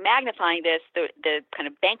 Magnifying this, the kind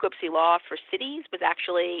of bankruptcy law for cities was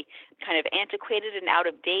actually kind of antiquated and out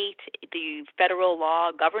of date. The federal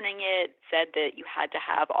law governing it said that you had to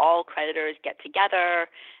have all creditors get together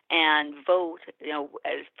and vote,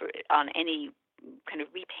 on any kind of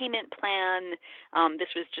repayment plan.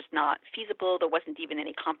 This was just not feasible. There wasn't even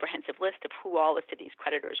any comprehensive list of who all the city's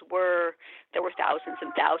creditors were. There were thousands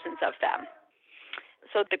and thousands of them.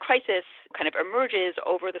 So the crisis kind of emerges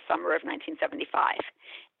over the summer of 1975,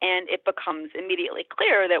 and it becomes immediately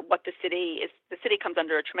clear that the city comes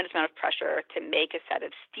under a tremendous amount of pressure to make a set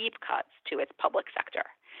of steep cuts to its public sector.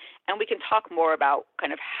 And we can talk more about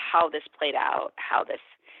kind of how this played out, how this,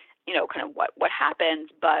 kind of what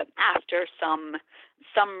happened. But after some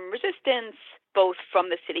resistance, both from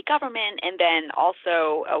the city government and then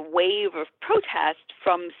also a wave of protest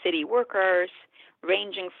from city workers,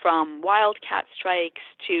 ranging from wildcat strikes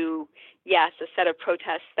to, yes, a set of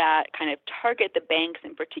protests that kind of target the banks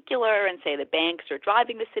in particular and say the banks are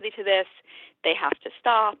driving the city to this. They have to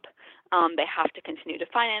stop. They have to continue to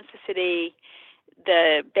finance the city.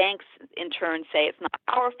 The banks, in turn, say it's not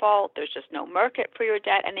our fault. There's just no market for your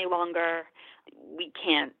debt any longer. We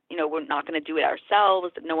can't, we're not going to do it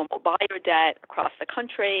ourselves. No one will buy your debt across the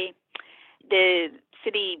country. The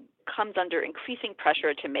city comes under increasing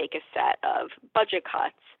pressure to make a set of budget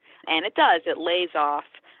cuts, and it does. It lays off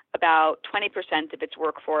about 20% of its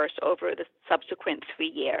workforce over the subsequent 3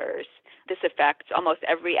 years. This affects almost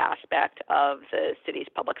every aspect of the city's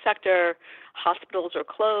public sector. Hospitals are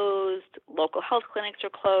closed, local health clinics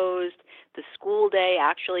are closed, the school day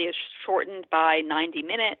actually is shortened by 90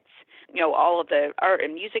 minutes. All of the art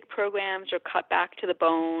and music programs are cut back to the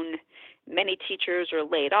bone. Many teachers are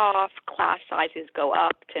laid off. Class sizes go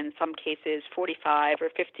up to, in some cases, 45 or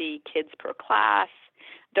 50 kids per class.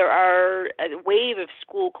 There are a wave of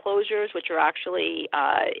school closures, which are actually,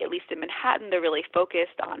 at least in Manhattan, they're really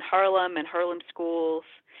focused on Harlem and Harlem schools.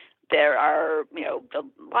 There are, the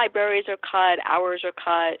libraries are cut, hours are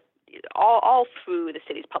cut. all through the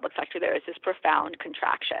city's public sector, there is this profound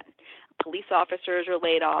contraction. Police officers are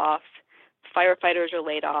laid off, firefighters are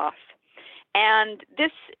laid off, and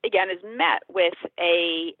this again is met with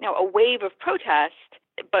a wave of protest.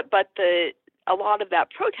 But a lot of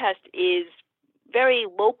that protest is very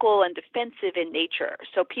local and defensive in nature.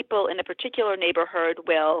 So people in a particular neighborhood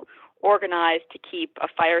will organize to keep a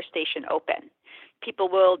fire station open. People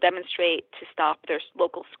will demonstrate to stop their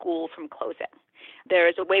local school from closing. There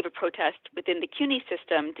is a wave of protest within the CUNY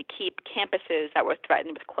system to keep campuses that were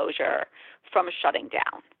threatened with closure from shutting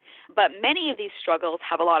down. But many of these struggles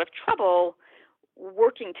have a lot of trouble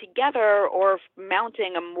working together or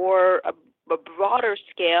mounting a broader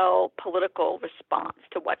scale political response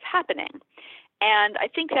to what's happening. And I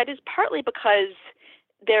think that is partly because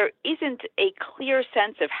there isn't a clear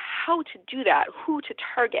sense of how to do that, who to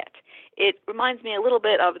target. It reminds me a little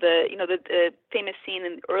bit of the famous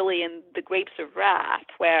scene early in The Grapes of Wrath,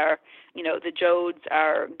 where, the Jodes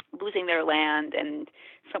are losing their land, and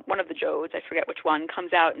one of the Jodes, I forget which one,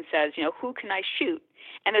 comes out and says, who can I shoot?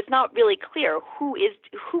 And it's not really clear who is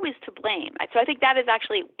to blame. So I think that is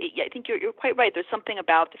actually, I think you're quite right. There's something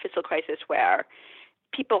about the fiscal crisis where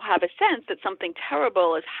people have a sense that something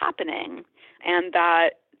terrible is happening and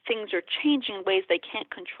that things are changing in ways they can't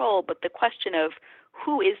control, but the question of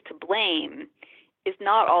who is to blame is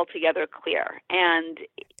not altogether clear.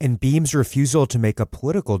 And Beam's refusal to make a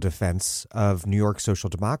political defense of New York social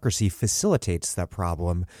democracy facilitates that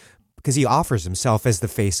problem, because he offers himself as the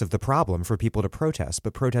face of the problem for people to protest,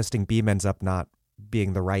 but protesting Beam ends up not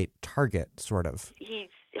being the right target, sort of. He's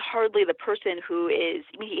hardly the person who is,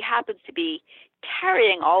 he happens to be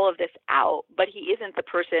carrying all of this out, but he isn't the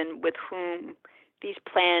person with whom these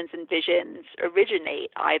plans and visions originate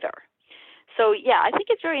either. So yeah, I think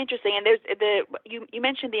it's very interesting. And you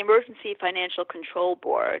mentioned the Emergency Financial Control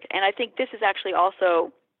Board, and I think this is actually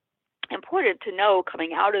also important to know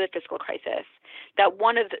coming out of the fiscal crisis that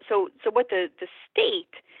what the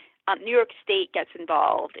state, New York State gets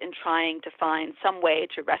involved in trying to find some way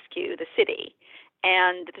to rescue the city.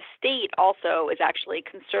 And the state also is actually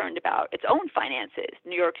concerned about its own finances.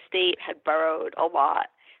 New York State had borrowed a lot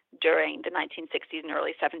during the 1960s and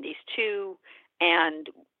early 70s too, and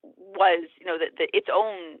was, its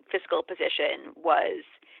own fiscal position was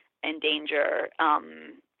in danger,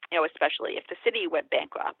 especially if the city went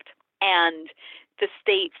bankrupt. And the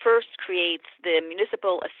state first creates the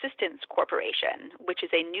Municipal Assistance Corporation, which is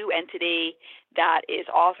a new entity that is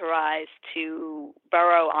authorized to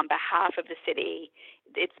borrow on behalf of the city.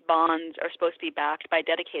 Its bonds are supposed to be backed by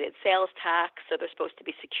dedicated sales tax, so they're supposed to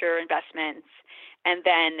be secure investments. And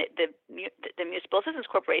then the Municipal Assistance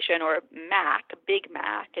Corporation, or MAC, Big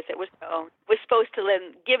Mac, as it was known, was supposed to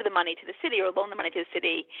then give the money to the city or loan the money to the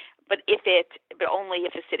city, but only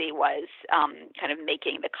if the city was kind of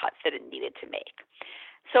making the cuts that it needed to make.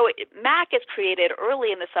 So MAC is created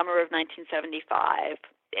early in the summer of 1975,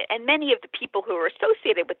 and many of the people who were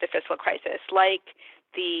associated with the fiscal crisis, like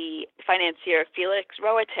the financier Felix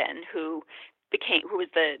Rohatyn, who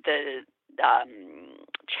was the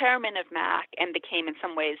chairman of MAC and became in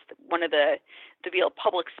some ways one of the real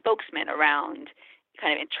public spokesmen around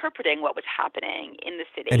kind of interpreting what was happening in the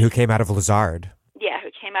city. And who came out of Lazard. Yeah, who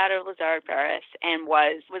came out of Lazard Paris and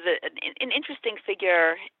was an interesting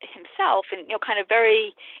figure himself, and kind of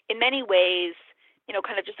very, in many ways,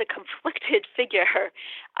 kind of just a conflicted figure.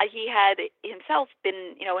 He had himself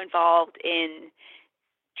been involved in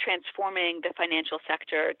transforming the financial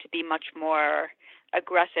sector to be much more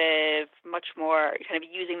aggressive, much more kind of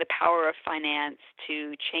using the power of finance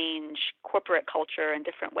to change corporate culture in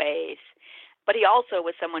different ways. But he also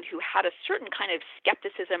was someone who had a certain kind of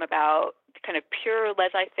skepticism about kind of pure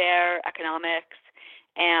laissez-faire economics,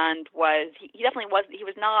 and he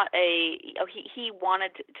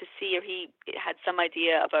wanted to see, or he had some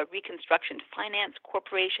idea of a Reconstruction Finance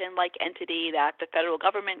Corporation-like entity that the federal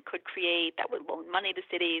government could create that would loan money to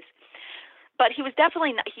cities. But he was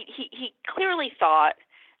definitely not, he clearly thought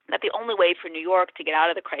that the only way for New York to get out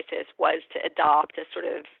of the crisis was to adopt a sort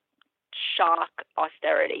of shock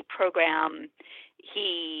austerity program.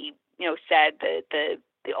 He, said that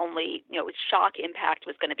the only, shock impact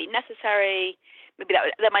was going to be necessary. Maybe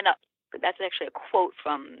that might not. That's actually a quote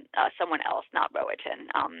from someone else, not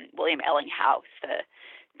Rohatyn, William Ellinghaus, the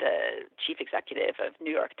chief executive of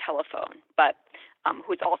New York Telephone, but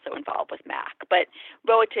who's also involved with MAC. But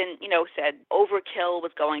Rohatyn, said overkill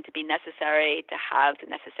was going to be necessary to have the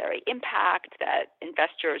necessary impact, that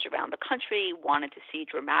investors around the country wanted to see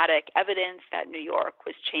dramatic evidence that New York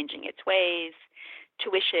was changing its ways.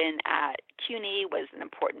 Tuition at CUNY was an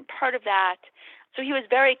important part of that. So he was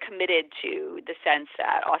very committed to the sense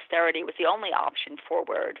that austerity was the only option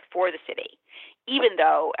forward for the city, even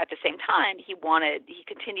though at the same time he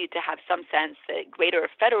continued to have some sense that greater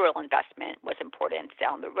federal investment was important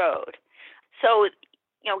down the road. So,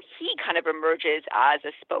 he kind of emerges as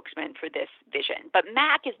a spokesman for this vision. But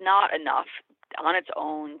Mack is not enough on its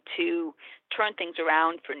own to turn things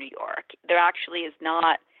around for New York. There actually is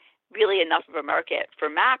not really enough of a market for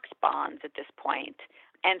Mack's bonds at this point.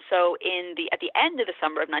 And so at the end of the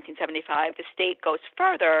summer of 1975, the state goes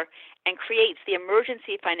further and creates the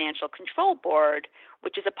Emergency Financial Control Board,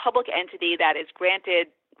 which is a public entity that is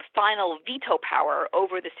granted final veto power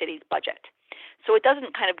over the city's budget. So it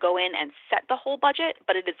doesn't kind of go in and set the whole budget,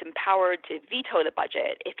 but it is empowered to veto the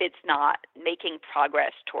budget if it's not making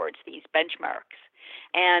progress towards these benchmarks.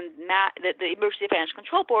 And the Emergency Financial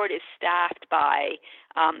Control Board is staffed by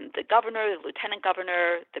the governor, the lieutenant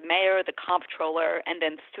governor, the mayor, the comptroller, and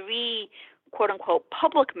then 3 quote-unquote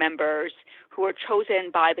public members who are chosen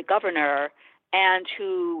by the governor and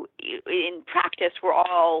who in practice were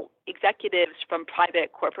all executives from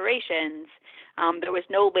private corporations. There was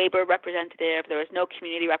no labor representative, there was no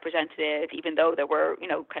community representative, even though there were,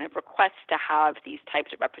 kind of requests to have these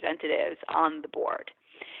types of representatives on the board.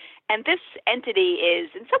 And this entity is,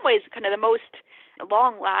 in some ways, kind of the most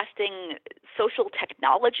long-lasting social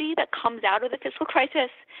technology that comes out of the fiscal crisis.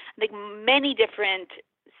 I think many different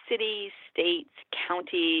cities, states,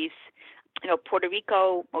 counties, Puerto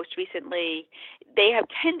Rico most recently, they have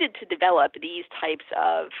tended to develop these types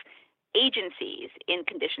of agencies in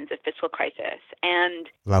conditions of fiscal crisis. And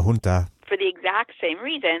La Junta. For the exact same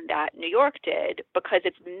reason that New York did, because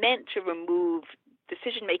it's meant to remove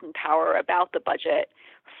decision-making power about the budget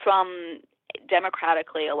from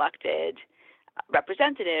democratically elected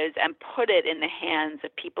representatives and put it in the hands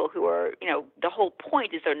of people who are, the whole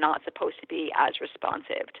point is they're not supposed to be as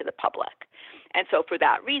responsive to the public. And so for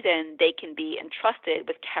that reason, they can be entrusted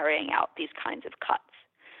with carrying out these kinds of cuts.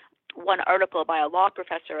 One article by a law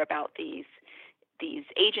professor about these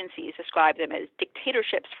agencies described them as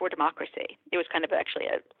dictatorships for democracy. It was kind of actually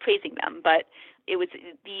praising them, but it was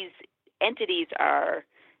these entities are,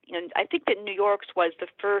 I think that New York's was the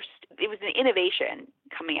first, it was an innovation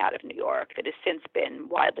coming out of New York that has since been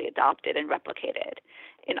widely adopted and replicated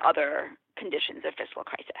in other conditions of fiscal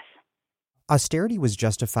crisis. Austerity was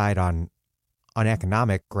justified on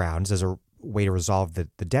economic grounds as a way to resolve the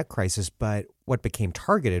debt crisis, but what became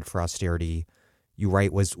targeted for austerity, you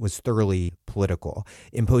write, was thoroughly political.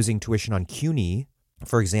 Imposing tuition on CUNY,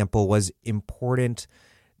 for example, was important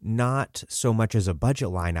not so much as a budget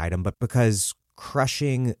line item, but because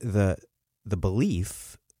crushing the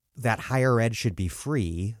belief that higher ed should be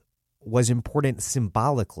free was important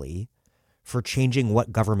symbolically for changing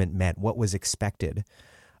what government meant, what was expected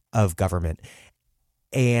of government.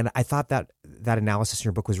 And I thought that analysis in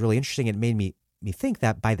your book was really interesting. It made me think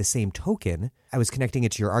that by the same token, I was connecting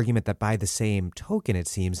it to your argument that by the same token, it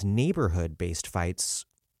seems neighborhood-based fights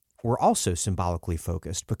were also symbolically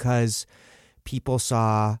focused because people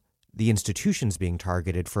saw the institutions being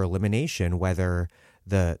targeted for elimination, whether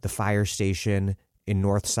the fire station in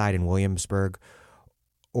Northside in Williamsburg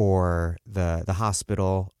or the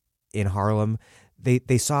hospital in Harlem.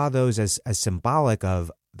 They saw those as symbolic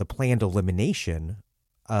of the planned elimination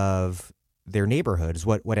of their neighborhoods,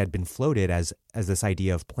 what had been floated as this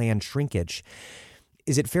idea of planned shrinkage.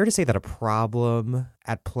 Is it fair to say that a problem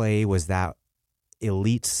at play was that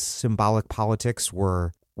elite symbolic politics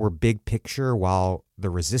were big picture while the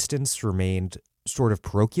resistance remained sort of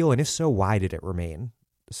parochial? And if so, why did it remain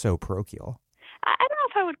so parochial? I don't know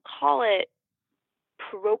if I would call it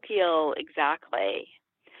parochial exactly,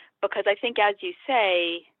 because I think, as you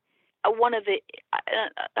say, one of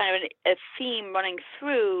a theme running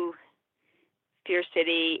through Fear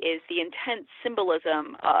City is the intense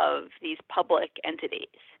symbolism of these public entities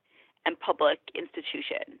and public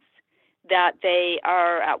institutions, that they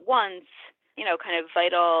are at once, kind of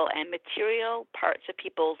vital and material parts of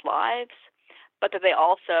people's lives, but that they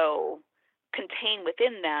also contain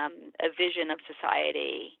within them a vision of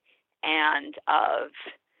society and of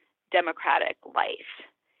democratic life.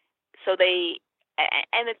 So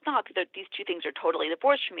and it's not that these two things are totally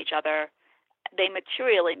divorced from each other. They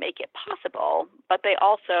materially make it possible, but they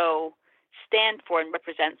also stand for and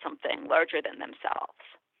represent something larger than themselves.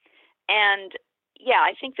 And yeah,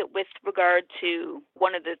 I think that with regard to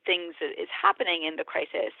one of the things that is happening in the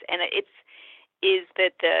crisis, and is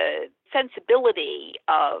that the sensibility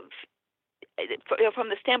of, from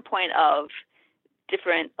the standpoint of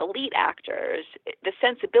different elite actors, the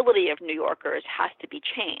sensibility of New Yorkers has to be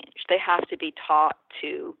changed. They have to be taught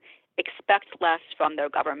to expect less from their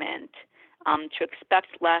government, to expect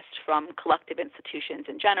less from collective institutions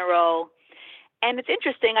in general. And it's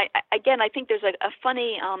interesting. I think there's a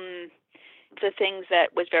funny, the things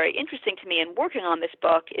that was very interesting to me in working on this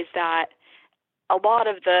book is that a lot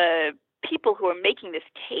of the people who are making this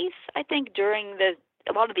case, I think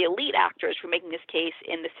a lot of the elite actors who are making this case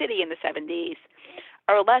in the city in the 70s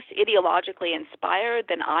are less ideologically inspired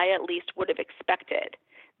than I at least would have expected.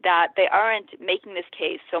 That they aren't making this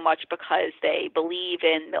case so much because they believe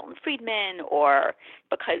in Milton Friedman or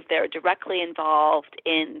because they're directly involved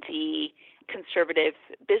in the conservative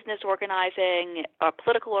business organizing or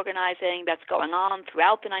political organizing that's going on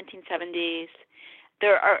throughout the 1970s.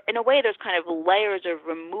 There are, in a way, there's kind of layers of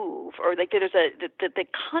remove, or like there's the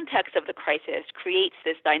context of the crisis creates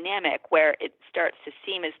this dynamic where it starts to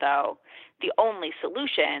seem as though the only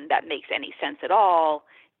solution that makes any sense at all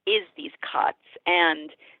is these cuts. And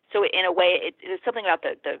so in a way, there's something about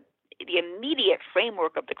the immediate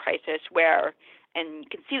framework of the crisis where, and you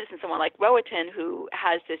can see this in someone like Rohatyn, who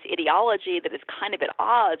has this ideology that is kind of at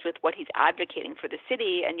odds with what he's advocating for the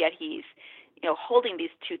city, and yet he's holding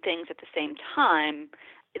these two things at the same time,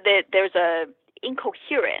 that there's a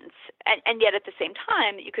incoherence. And yet at the same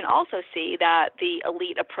time, you can also see that the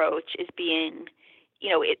elite approach is being,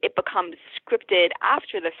 it becomes scripted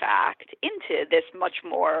after the fact into this much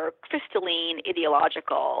more crystalline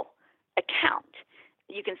ideological account.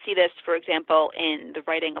 You can see this, for example, in the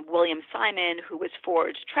writing of William Simon, who was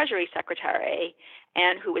Ford's Treasury Secretary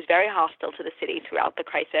and who was very hostile to the city throughout the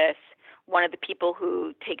crisis. One of the people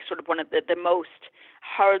who takes sort of one of the most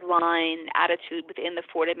hardline attitude within the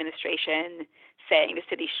Ford administration, saying the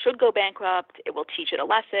city should go bankrupt, it will teach it a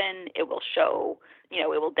lesson, it will show, it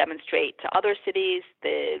will demonstrate to other cities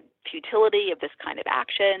the futility of this kind of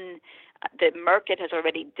action. The market has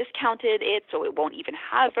already discounted it, so it won't even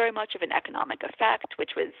have very much of an economic effect,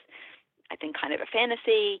 which was, I think, kind of a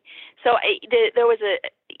fantasy. So there was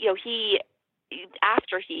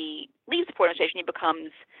after he leaves the Ford administration,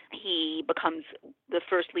 he becomes the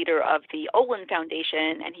first leader of the Olin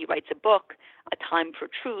Foundation, and he writes a book, A Time for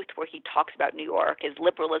Truth, where he talks about New York as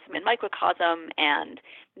liberalism in microcosm, and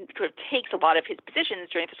sort of takes a lot of his positions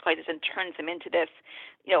during this crisis and turns them into this,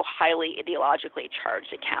 highly ideologically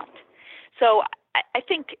charged account. So I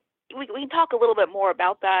think we can talk a little bit more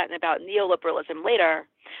about that and about neoliberalism later,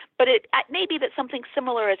 but it may be that something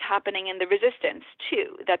similar is happening in the resistance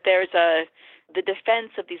too, that there's the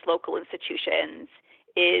defense of these local institutions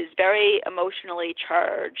is very emotionally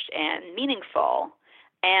charged and meaningful,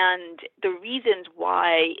 and the reasons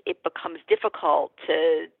why it becomes difficult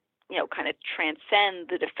to kind of transcend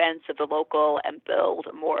the defense of the local and build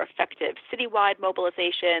a more effective citywide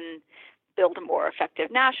mobilization, build a more effective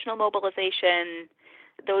national mobilization.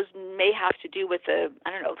 Those may have to do with the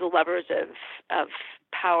levers of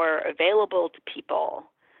power available to people,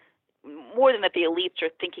 more than that the elites are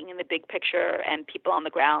thinking in the big picture and people on the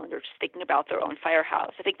ground are just thinking about their own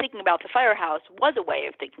firehouse. I think thinking about the firehouse was a way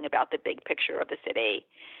of thinking about the big picture of the city.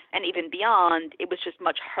 And even beyond, it was just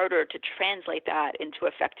much harder to translate that into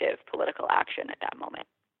effective political action at that moment.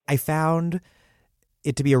 I found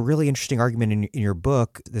it to be a really interesting argument in your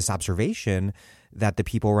book, this observation that the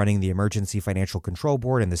people running the Emergency Financial Control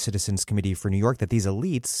Board and the Citizens Committee for New York, that these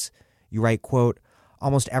elites, you write, quote,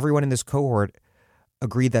 almost everyone in this cohort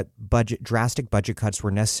agreed that drastic budget cuts were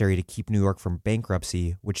necessary to keep New York from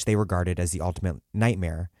bankruptcy, which they regarded as the ultimate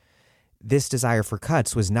nightmare. This desire for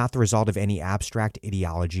cuts was not the result of any abstract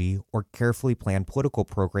ideology or carefully planned political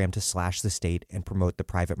program to slash the state and promote the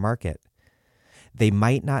private market. They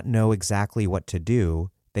might not know exactly what to do,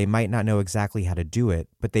 they might not know exactly how to do it,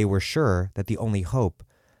 but they were sure that the only hope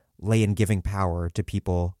lay in giving power to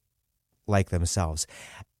people like themselves.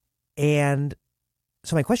 And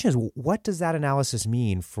so my question is, what does that analysis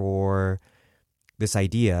mean for this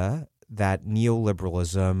idea that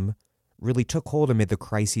neoliberalism really took hold amid the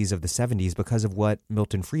crises of the 70s because of what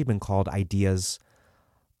Milton Friedman called ideas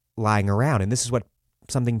lying around? And this is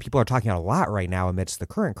something people are talking about a lot right now amidst the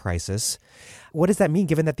current crisis. What does that mean,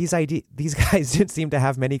 given that these guys didn't seem to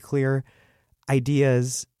have many clear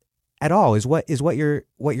ideas at all? Is what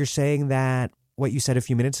you're saying, that what you said a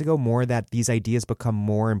few minutes ago, more that these ideas become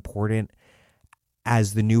more important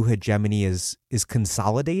as the new hegemony is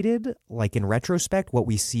consolidated? Like in retrospect, what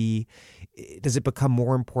we see, does it become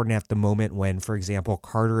more important at the moment when, for example,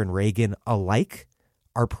 Carter and Reagan alike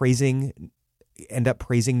end up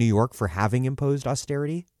praising New York for having imposed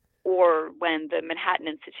austerity? Or when the Manhattan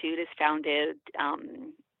Institute is founded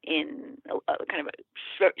in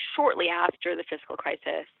shortly after the fiscal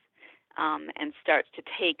crisis, and starts to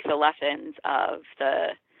take the lessons of the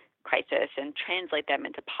crisis and translate them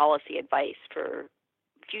into policy advice for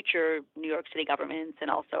future New York City governments and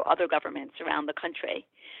also other governments around the country.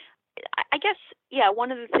 I guess, yeah,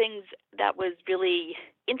 one of the things that was really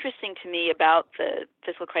interesting to me about the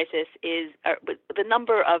fiscal crisis is the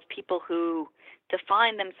number of people who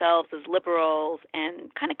define themselves as liberals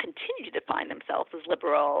and kind of continue to define themselves as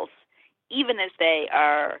liberals, even as they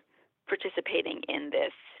are participating in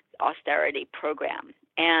this austerity program.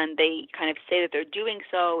 And they kind of say that they're doing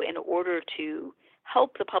so in order to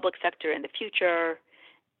help the public sector in the future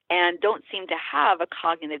and don't seem to have a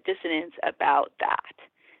cognitive dissonance about that.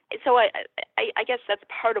 So I guess that's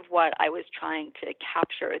part of what I was trying to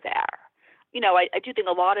capture there. I do think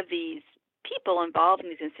a lot of these people involved in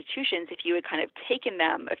these institutions, if you had kind of taken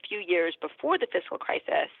them a few years before the fiscal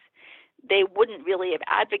crisis, they wouldn't really have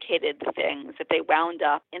advocated the things that they wound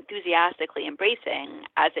up enthusiastically embracing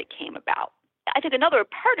as it came about. I think another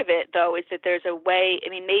part of it, though, is that there's a way,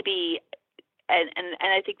 maybe, and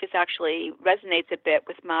I think this actually resonates a bit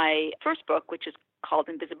with my first book, which is called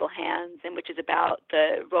Invisible Hands, and which is about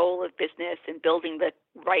the role of business in building the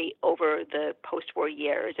right over the post-war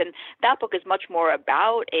years. And that book is much more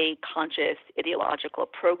about a conscious ideological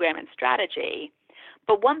program and strategy.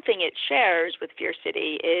 But one thing it shares with Fear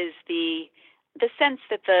City is the sense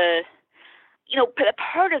that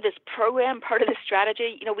part of this program, part of this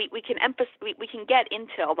strategy, we can get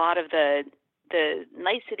into a lot of the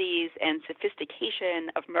niceties and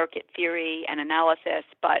sophistication of market theory and analysis,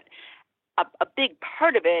 but a big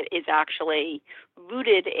part of it is actually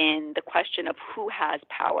rooted in the question of who has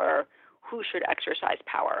power, who should exercise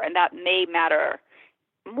power, and that may matter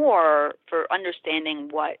more for understanding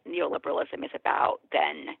what neoliberalism is about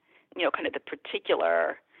than, kind of the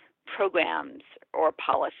particular programs or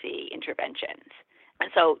policy interventions. And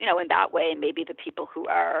so, in that way, maybe the people who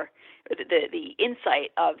are the insight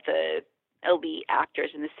of the elite actors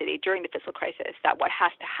in the city during the fiscal crisis, that what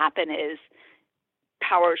has to happen is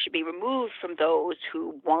power should be removed from those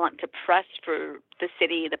who want to press for the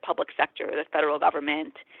city, the public sector, the federal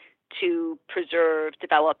government to preserve,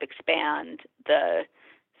 develop, expand the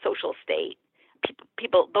social state.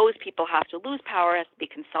 Those people have to lose power, has to be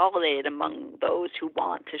consolidated among those who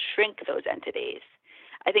want to shrink those entities.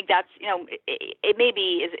 I think that's, it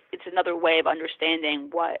maybe it's another way of understanding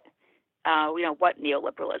what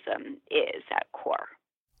neoliberalism is at core.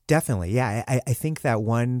 Definitely. Yeah. I think that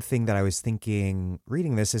one thing that I was thinking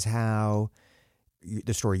reading this is how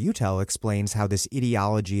the story you tell explains how this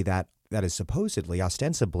ideology that is supposedly,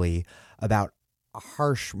 ostensibly about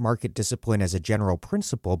harsh market discipline as a general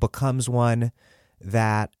principle becomes one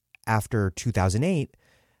that after 2008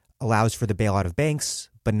 allows for the bailout of banks,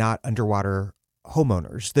 but not underwater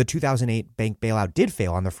homeowners. The 2008 bank bailout did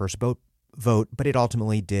fail on the first vote, but it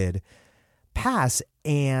ultimately did pass.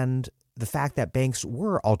 And the fact that banks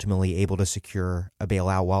were ultimately able to secure a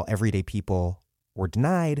bailout while everyday people were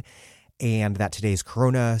denied, and that today's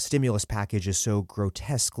Corona stimulus package is so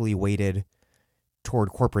grotesquely weighted toward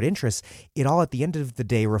corporate interests, it all at the end of the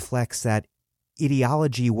day reflects that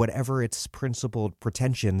ideology, whatever its principled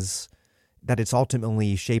pretensions, that it's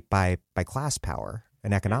ultimately shaped by class power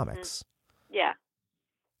and economics. Mm-hmm. Yeah.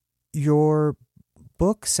 Your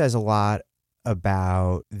book says a lot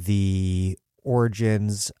about the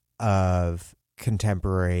origins of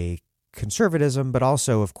contemporary conservatism, but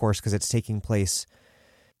also, of course, because it's taking place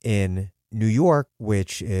in New York,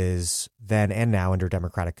 which is then and now under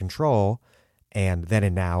Democratic control, and then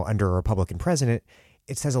and now under a Republican president,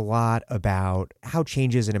 it says a lot about how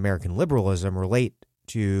changes in American liberalism relate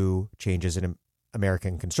to changes in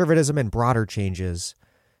American conservatism and broader changes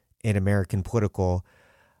in American political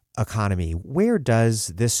economy. Where does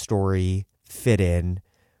this story fit in,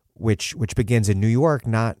 which begins in New York,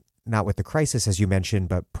 not with the crisis, as you mentioned,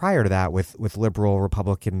 but prior to that with liberal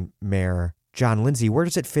Republican Mayor John Lindsay? Where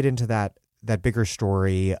does it fit into that bigger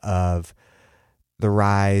story of the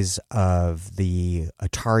rise of the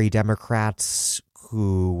Atari Democrats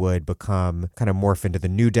who would become kind of morph into the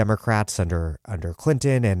New Democrats under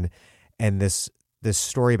Clinton, and this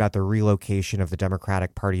story about the relocation of the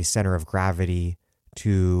Democratic Party's center of gravity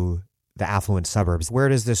to the affluent suburbs? Where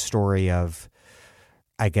does this story of,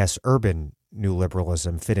 I guess, urban new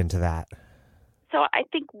liberalism fit into that? So I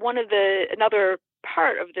think another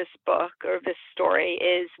part of this book or this story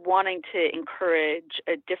is wanting to encourage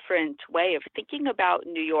a different way of thinking about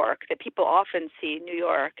New York, that people often see New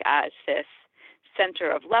York as this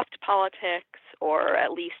center of left politics, or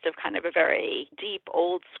at least of kind of a very deep,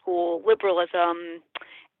 old school liberalism.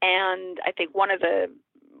 And I think one of the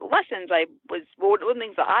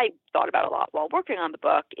things that I thought about a lot while working on the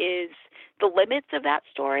book is the limits of that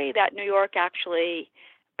story, that New York actually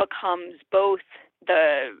becomes both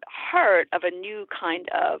the heart of a new kind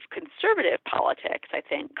of conservative politics, I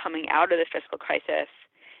think, coming out of the fiscal crisis,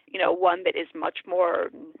 one that is much more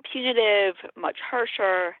punitive, much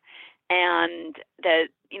harsher, and that,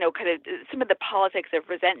 kind of some of the politics of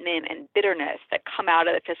resentment and bitterness that come out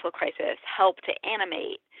of the fiscal crisis help to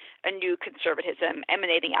animate a new conservatism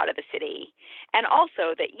emanating out of the city. And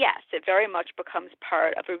also that, yes, it very much becomes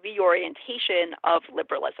part of a reorientation of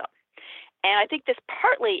liberalism. And I think this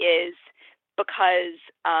partly is because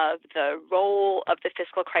of the role of the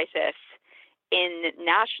fiscal crisis in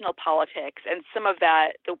national politics and some of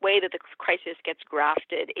that, the way that the crisis gets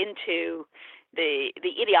grafted into the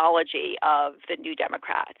ideology of the New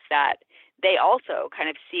Democrats, that they also kind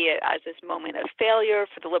of see it as this moment of failure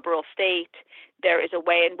for the liberal state. There is a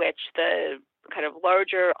way in which the kind of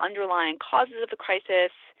larger underlying causes of the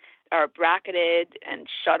crisis are bracketed and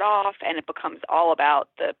shut off, and it becomes all about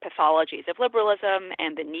the pathologies of liberalism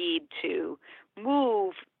and the need to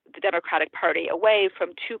move the Democratic Party away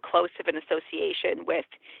from too close of an association with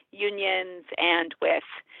unions and with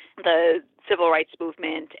the civil rights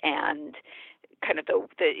movement and kind of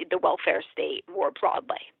the welfare state more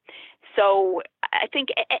broadly. So I think,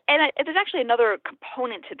 and there's actually another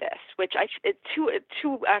component to this, which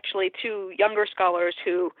two younger scholars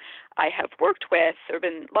who I have worked with or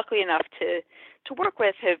been lucky enough to work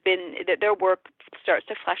with have been, that their work starts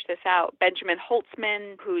to flesh this out. Benjamin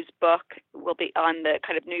Holtzman, whose book will be on the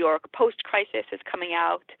kind of New York post-crisis, is coming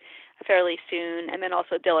out fairly soon. And then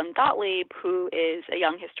also Dylan Gottlieb, who is a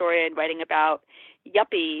young historian writing about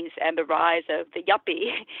yuppies and the rise of the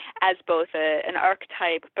yuppie as both an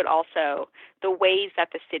archetype, but also the ways that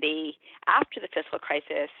the city, after the fiscal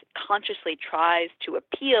crisis, consciously tries to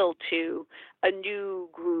appeal to a new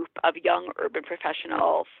group of young urban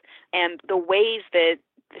professionals, and the ways that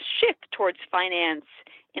the shift towards finance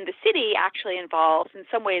in the city actually involves, in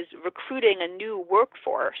some ways, recruiting a new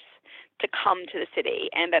workforce to come to the city,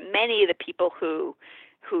 and that many of the people who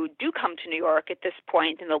do come to New York at this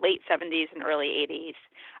point in the late 70s and early 80s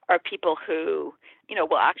are people who,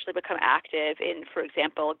 will actually become active in, for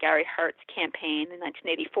example, Gary Hart's campaign in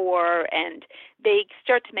 1984, and they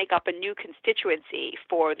start to make up a new constituency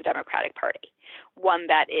for the Democratic Party, one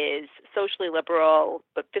that is socially liberal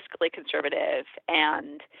but fiscally conservative,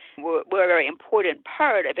 and where a very important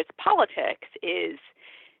part of its politics is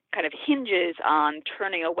kind of hinges on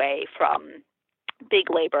turning away from big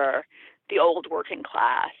labor, the old working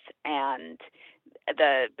class, and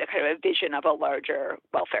the kind of a vision of a larger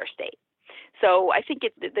welfare state. So I think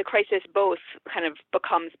the crisis both kind of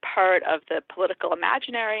becomes part of the political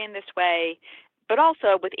imaginary in this way, but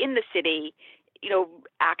also within the city,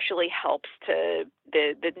 actually helps to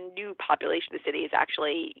the new population of the city is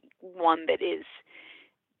actually one that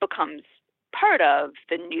becomes part of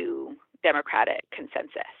the new democratic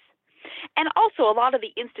consensus. And also a lot of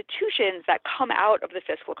the institutions that come out of the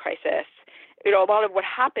fiscal crisis, a lot of what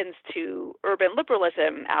happens to urban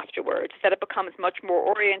liberalism afterwards, that it becomes much more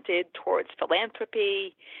oriented towards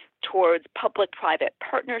philanthropy, towards public-private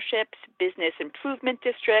partnerships, business improvement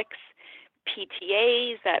districts,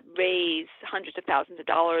 PTAs that raise hundreds of thousands of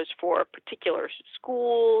dollars for particular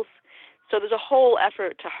schools. So there's a whole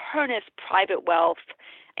effort to harness private wealth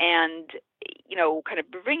and, kind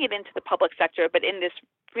of bring it into the public sector, but in this,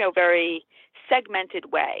 very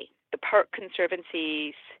segmented way. The park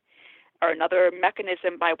conservancies are another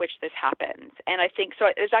mechanism by which this happens. And I think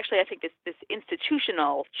there's actually, this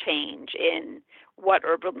institutional change in what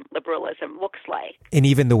urban liberalism looks like. And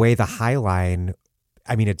even the way the High Line,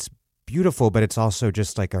 it's beautiful, but it's also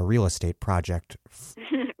just like a real estate project.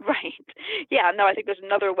 Right. Yeah, no, I think there's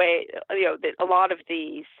another way, that a lot of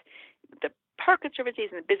the park conservancies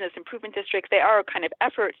and the business improvement districts, they are kind of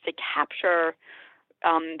efforts to capture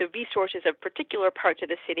the resources of particular parts of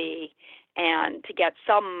the city and to get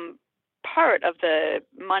some part of the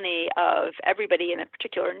money of everybody in a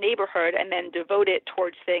particular neighborhood and then devote it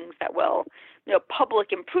towards things that will,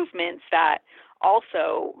 public improvements that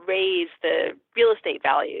also raise the real estate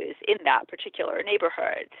values in that particular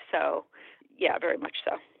neighborhood. So, yeah, very much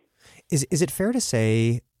so. Is it fair to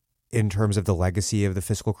say, in terms of the legacy of the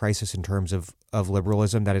fiscal crisis, in terms of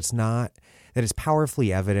liberalism, that it's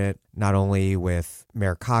powerfully evident not only with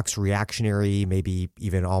Mayor Cox's reactionary, maybe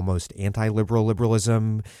even almost anti-liberal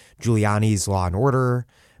liberalism, Giuliani's law and order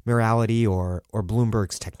morality, or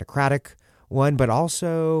Bloomberg's technocratic one, but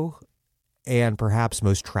also, and perhaps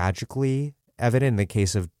most tragically evident in the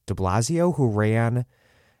case of de Blasio, who ran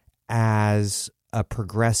as a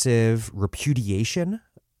progressive repudiation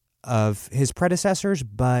of his predecessors,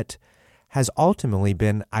 but has ultimately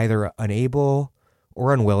been either unable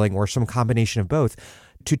or unwilling, or some combination of both,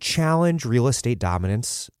 to challenge real estate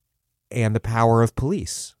dominance and the power of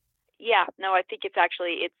police. Yeah, no, I think it's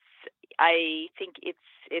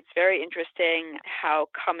very interesting how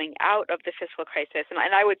coming out of the fiscal crisis, and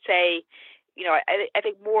I would say, I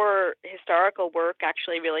think more historical work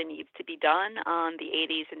actually really needs to be done on the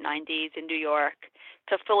 80s and 90s in New York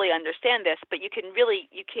to fully understand this. But I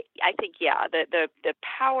think, yeah, the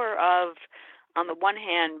power of, on the one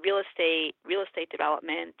hand, real estate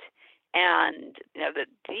development, and that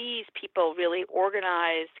these people really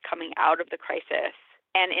organized coming out of the crisis,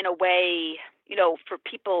 and in a way, for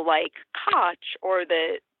people like Koch, or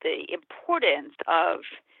the importance of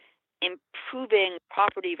improving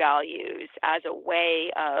property values as a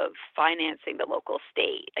way of financing the local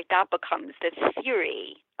state. Like, that becomes the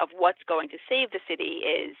theory of what's going to save the city,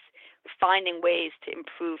 is finding ways to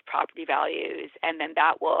improve property values, and then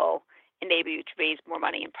that will enable you to raise more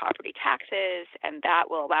money in property taxes, and that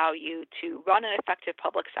will allow you to run an effective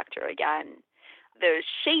public sector again. The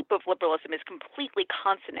shape of liberalism is completely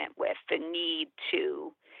consonant with the need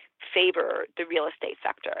to favor the real estate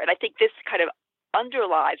sector. And I think this kind of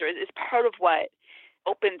underlies, or is part of what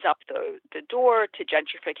opens up the door to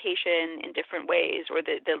gentrification in different ways, or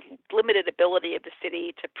the limited ability of the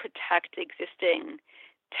city to protect existing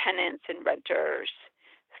tenants and renters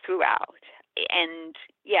throughout. And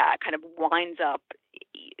yeah, it kind of winds up,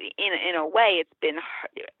 in a way, it's been,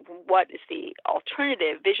 what is the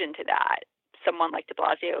alternative vision to that? Someone like de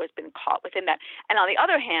Blasio has been caught within that. And on the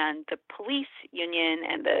other hand, the police union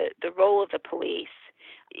and the role of the police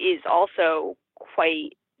is also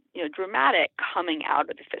quite dramatic coming out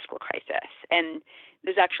of the fiscal crisis. And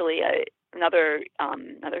there's actually another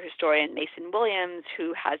historian, Mason Williams,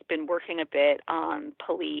 who has been working a bit on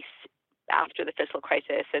police after the fiscal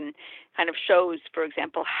crisis, and kind of shows, for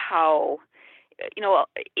example, how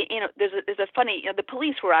there's a funny, the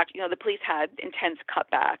police had intense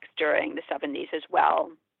cutbacks during the 70s as well.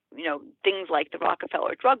 Things like the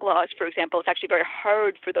Rockefeller drug laws, for example, it's actually very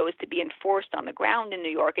hard for those to be enforced on the ground in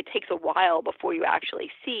New York. It takes a while before you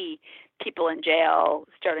actually see people in jail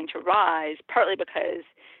starting to rise, partly because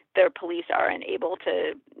their police aren't able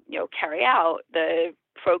to, carry out the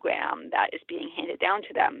program that is being handed down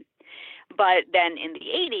to them. But then in the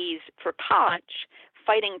 80s, for Koch,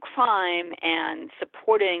 fighting crime and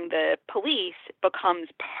supporting the police becomes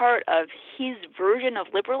part of his version of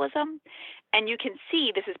liberalism. And you can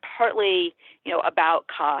see this is partly, about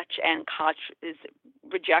Koch and Koch's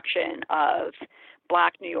rejection of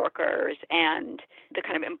Black New Yorkers, and the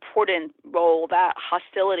kind of important role that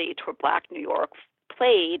hostility toward Black New York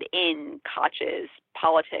played in Koch's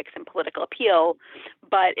politics and political appeal.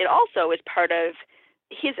 But it also is part of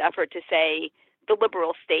his effort to say the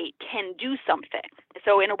liberal state can do something.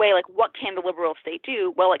 So in a way, like, what can the liberal state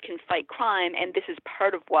do? Well, it can fight crime, and this is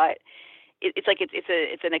part of what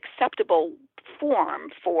it's an acceptable form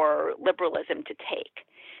for liberalism to take.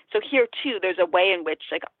 So here too, there's a way in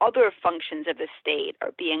which, like, other functions of the state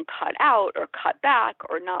are being cut out or cut back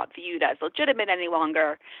or not viewed as legitimate any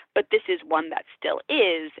longer, but this is one that still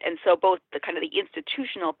is. And so both the kind of the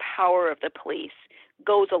institutional power of the police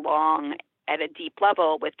goes along at a deep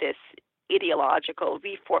level with this ideological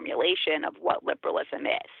reformulation of what liberalism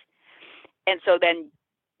is. And so then,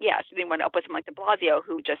 so then went up with someone like de Blasio,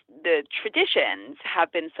 who just, the traditions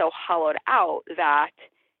have been so hollowed out that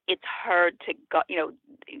it's hard to go,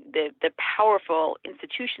 the powerful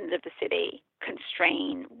institutions of the city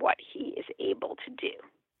constrain what he is able to do.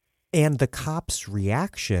 And the cops'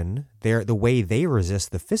 reaction, the way they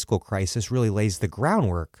resist the fiscal crisis, really lays the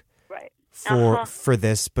groundwork for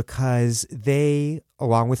this, because they,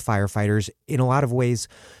 along with firefighters, in a lot of ways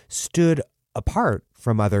stood apart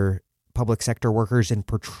from other public sector workers and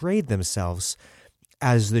portrayed themselves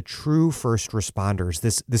as the true first responders,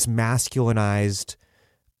 this masculinized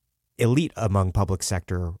elite among public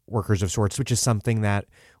sector workers of sorts, which is something that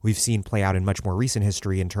we've seen play out in much more recent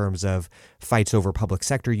history in terms of fights over public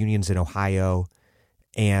sector unions in Ohio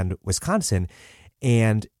and Wisconsin.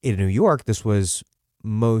 And in New York, this was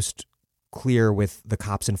most clear with the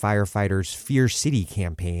cops and firefighters' Fear City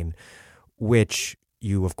campaign, which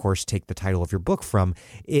you, of course, take the title of your book from,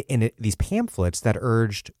 these pamphlets that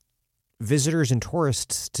urged visitors and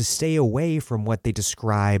tourists to stay away from what they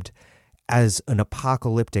described as an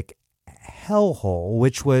apocalyptic hellhole,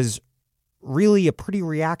 which was really a pretty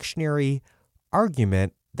reactionary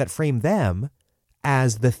argument that framed them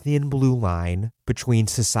as the thin blue line between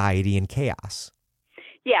society and chaos.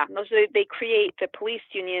 Yeah, so they create the police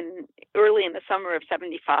union early in the summer of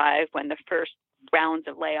 75, when the first rounds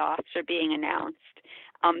of layoffs are being announced.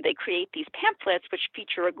 They create these pamphlets which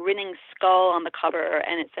feature a grinning skull on the cover,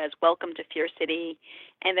 and it says, "Welcome to Fear City."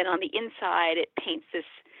 And then on the inside, it paints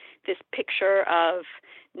this picture of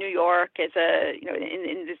New York as a,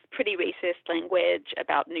 in this pretty racist language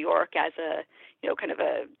about New York as a, kind of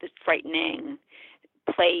this frightening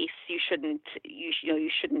place. You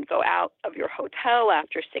shouldn't go out of your hotel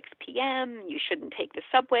after 6 p.m. You shouldn't take the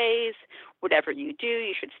subways. Whatever you do,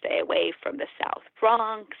 you should stay away from the South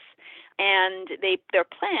Bronx. And their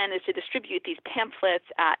plan is to distribute these pamphlets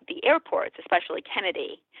at the airports, especially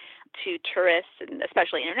Kennedy, to tourists, and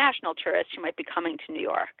especially international tourists who might be coming to New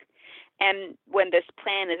York. And when this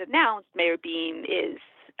plan is announced, Mayor Beame is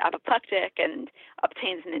apoplectic and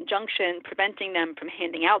obtains an injunction preventing them from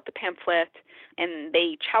handing out the pamphlet, and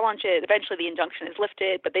they challenge it. Eventually the injunction is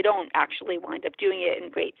lifted, but they don't actually wind up doing it in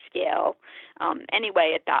great scale.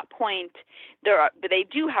 Anyway, at that point, they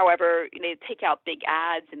do, however, they take out big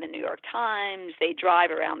ads in the New York Times. They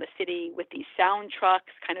drive around the city with these sound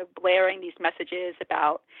trucks kind of blaring these messages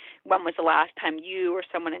about when was the last time you or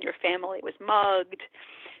someone in your family was mugged.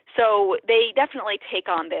 So they definitely take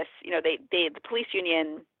on this. The police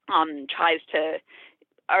union tries to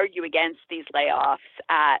argue against these layoffs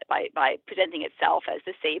by presenting itself as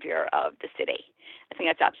the savior of the city. I think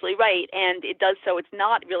that's absolutely right, and it does so. It's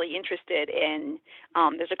not really interested in.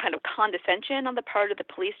 There's a kind of condescension on the part of the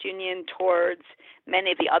police union towards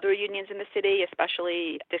many of the other unions in the city,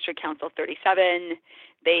 especially District Council 37.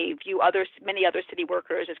 They view many other city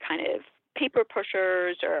workers as kind of paper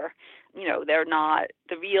pushers, or they're not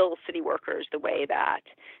the real city workers the way that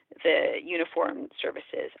the uniformed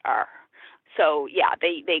services are. So yeah,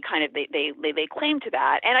 they claim to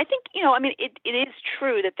that, and I think it is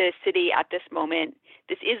true that the city at this moment,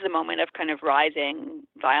 this is the moment of kind of rising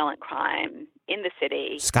violent crime in the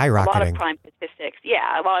city, skyrocketing. A lot of crime statistics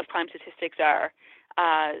are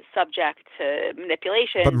subject to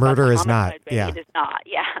manipulation, but murder is not. Yeah, it is not.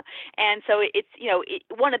 Yeah, and so it's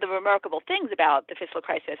one of the remarkable things about the fiscal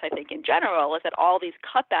crisis, I think, in general, is that all these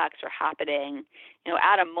cutbacks are happening,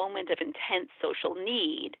 at a moment of intense social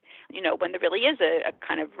need. When there really is a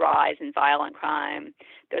kind of rise in violent crime,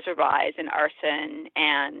 there's a rise in arson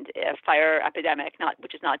and a fire epidemic,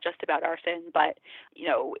 which is not just about arson, but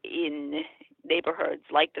in neighborhoods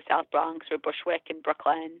like the South Bronx or Bushwick in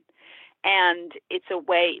Brooklyn. And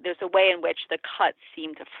there's a way in which the cuts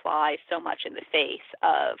seem to fly so much in the face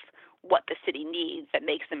of what the city needs that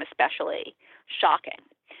makes them especially shocking.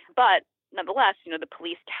 But nonetheless, the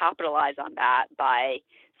police capitalize on that by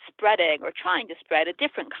spreading or trying to spread a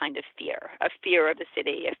different kind of fear, a fear of the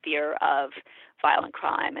city, a fear of violent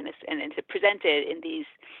crime, and to present it in these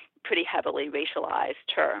pretty heavily racialized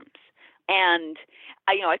terms. And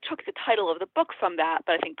I took the title of the book from that,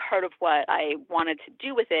 but I think part of what I wanted to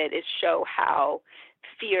do with it is show how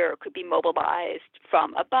fear could be mobilized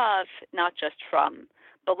from above, not just from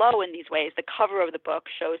below in these ways. The cover of the book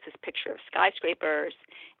shows this picture of skyscrapers,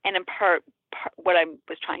 and in part what I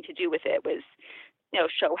was trying to do with it was,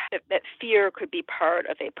 show that fear could be part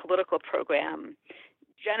of a political program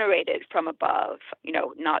generated from above,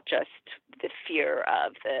 not just the fear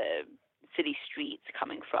of the city streets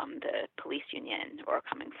coming from the police union or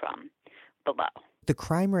coming from below. The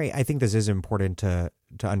crime rate, I think this is important to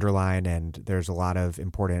underline, and there's a lot of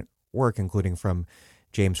important work, including from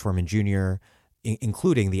James Forman Jr.,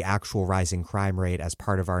 including the actual rising crime rate as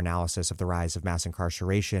part of our analysis of the rise of mass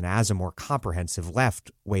incarceration as a more comprehensive left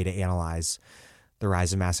way to analyze the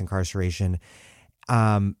rise of mass incarceration.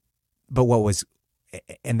 So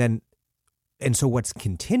what's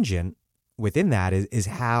contingent within that is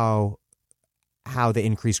how the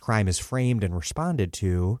increased crime is framed and responded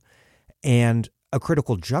to. And a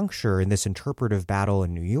critical juncture in this interpretive battle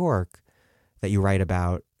in New York that you write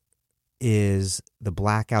about is the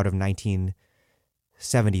blackout of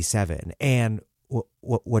 1977. And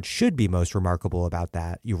what should be most remarkable about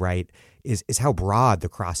that, you write, is how broad the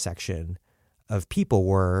cross-section of people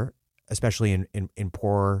were, especially in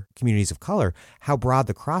poor communities of color, how broad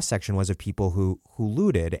the cross-section was of people who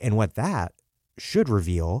looted, and what that should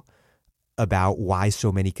reveal about why so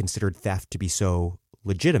many considered theft to be so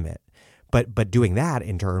legitimate. But doing that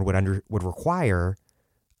in turn would require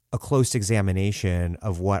a close examination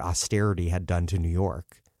of what austerity had done to New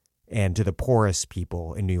York and to the poorest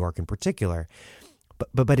people in New York in particular.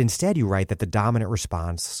 But instead you write that the dominant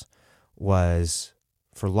response was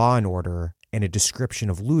for law and order and a description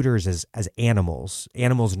of looters as animals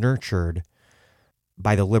nurtured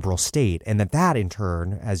by the liberal state, and that in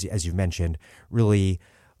turn, as you've mentioned, really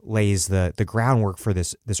lays the groundwork for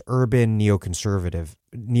this urban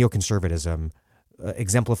neoconservatism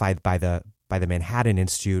exemplified by the Manhattan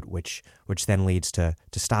Institute, which then leads to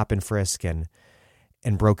stop and frisk and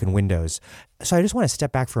broken windows. So I just want to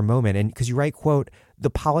step back for a moment, and because you write, quote, "The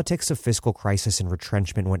politics of fiscal crisis and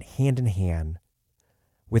retrenchment went hand in hand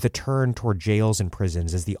with a turn toward jails and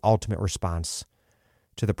prisons as the ultimate response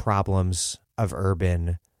to the problems of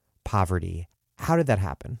urban poverty. How did that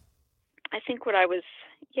happen? I think what I was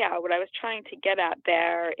trying to get at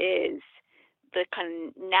there is the kind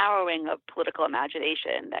of narrowing of political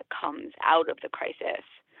imagination that comes out of the crisis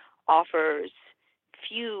offers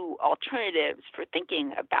few alternatives for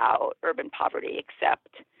thinking about urban poverty except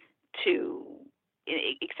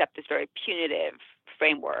this very punitive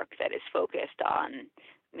framework that is focused on,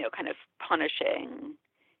 kind of punishing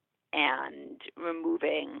and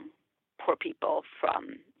removing poor people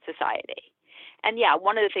from society. And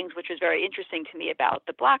one of the things which was very interesting to me about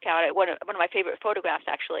the blackout, one of my favorite photographs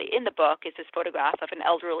actually in the book is this photograph of an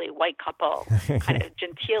elderly white couple kind of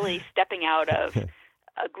genteelly stepping out of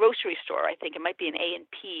a grocery store. I think it might be an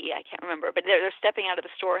A&P, I can't remember, but they're stepping out of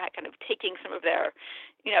the store, kind of taking some of their,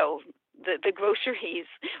 the groceries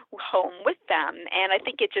home with them. And I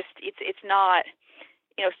think it's not,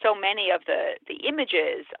 so many of the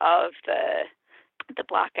images of the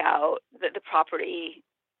blackout, the property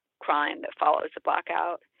crime that follows the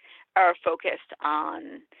blackout are focused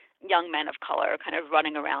on young men of color kind of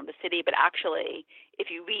running around the city. But actually,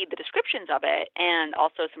 if you read the descriptions of it and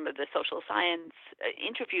also some of the social science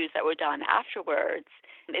interviews that were done afterwards,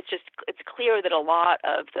 it's clear that a lot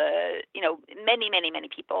of the, many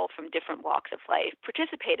people from different walks of life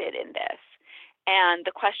participated in this. And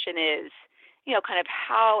the question is, kind of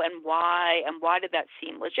how and why did that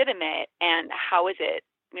seem legitimate, and how is it,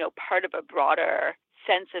 part of a broader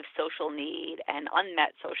sense of social need and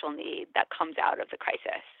unmet social need that comes out of the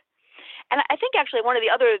crisis. And I think actually one of the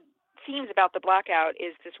other themes about the blackout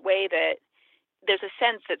is this way that there's a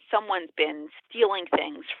sense that someone's been stealing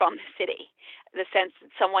things from the city, the sense that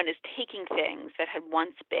someone is taking things that had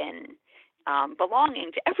once been belonging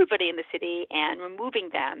to everybody in the city and removing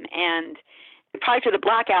them. And prior to the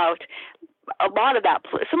blackout,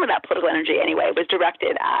 some of that political energy anyway, was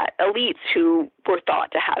directed at elites who were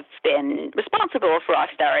thought to have been responsible for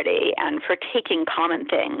austerity and for taking common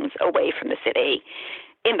things away from the city.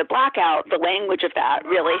 In the blackout, the language of that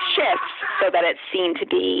really shifts so that it's seen to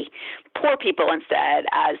be poor people instead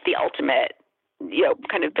as the ultimate,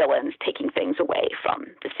 kind of villains taking things away from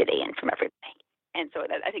the city and from everybody. And so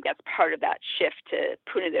I think that's part of that shift to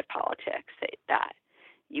punitive politics that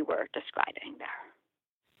you were describing there.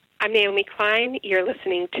 I'm Naomi Klein. You're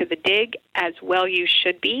listening to The Dig, as well you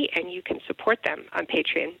should be, and you can support them on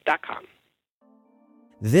patreon.com.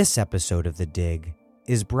 This episode of The Dig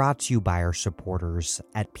is brought to you by our supporters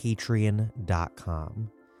at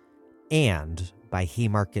patreon.com and by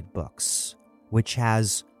Haymarket Books, which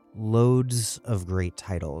has loads of great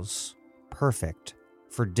titles, perfect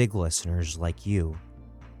for Dig listeners like you.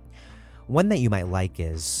 One that you might like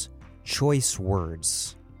is Choice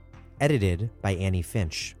Words, edited by Annie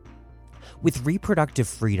Finch. With reproductive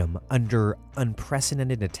freedom under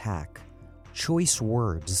unprecedented attack, Choice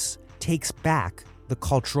Words takes back the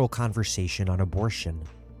cultural conversation on abortion.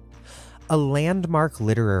 A landmark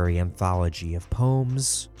literary anthology of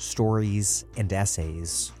poems, stories, and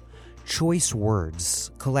essays, Choice Words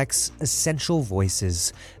collects essential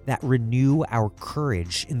voices that renew our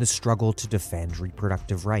courage in the struggle to defend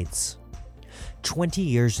reproductive rights. 20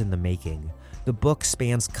 years in the making, the book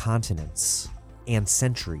spans continents and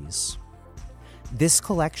centuries. This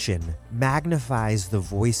collection magnifies the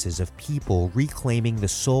voices of people reclaiming the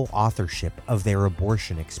sole authorship of their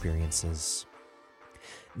abortion experiences.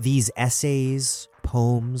 These essays,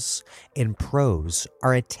 poems, and prose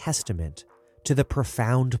are a testament to the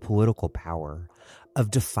profound political power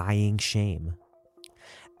of defying shame.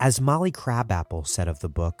 As Molly Crabapple said of the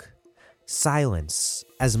book, silence,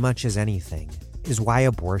 as much as anything, is why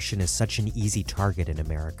abortion is such an easy target in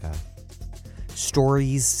America.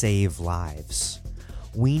 Stories save lives.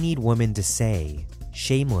 We need women to say,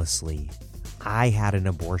 shamelessly, I had an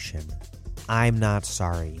abortion. I'm not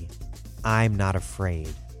sorry. I'm not afraid.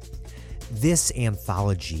 This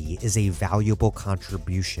anthology is a valuable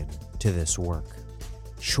contribution to this work.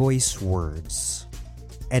 Choice Words,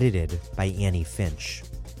 edited by Annie Finch.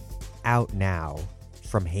 Out now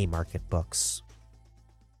from Haymarket Books.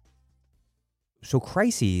 So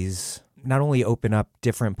crises not only open up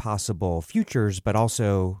different possible futures, but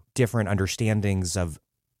also different understandings of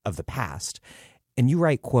the past. And you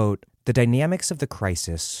write, quote, "The dynamics of the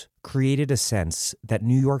crisis created a sense that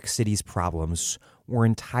New York City's problems were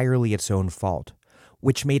entirely its own fault,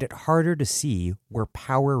 which made it harder to see where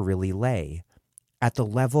power really lay, at the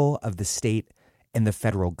level of the state and the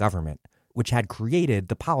federal government, which had created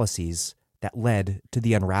the policies that led to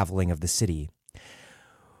the unraveling of the city."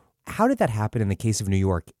 How did that happen in the case of New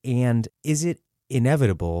York? And is it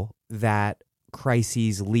inevitable that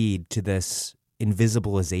crises lead to this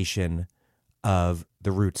invisibilization of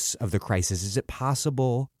the roots of the crisis? Is it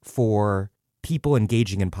possible for people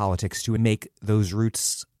engaging in politics to make those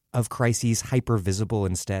roots of crises hyper-visible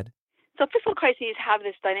instead? So fiscal crises have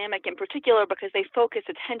this dynamic in particular because they focus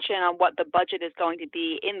attention on what the budget is going to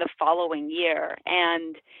be in the following year.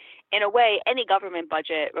 And in a way, any government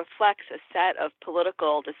budget reflects a set of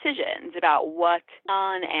political decisions about what's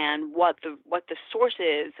on and what the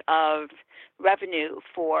sources of revenue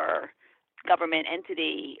for government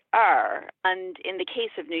entity are. And in the case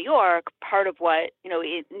of New York, part of what, in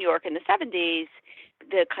New York in the 70s,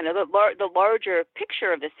 the kind of the larger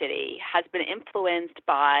picture of the city has been influenced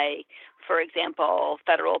by, for example,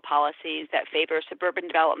 federal policies that favor suburban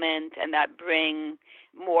development and that bring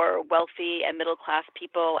more wealthy and middle-class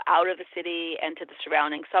people out of the city and to the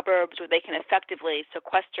surrounding suburbs, where they can effectively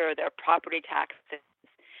sequester their property taxes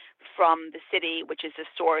from the city, which is the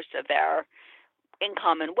source of their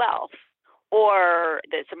income and wealth. Or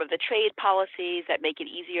some of the trade policies that make it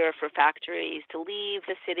easier for factories to leave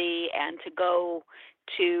the city and to go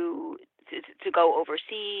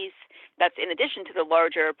overseas. That's in addition to the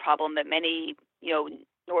larger problem that many,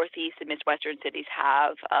 Northeast and Midwestern cities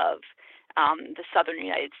have of the southern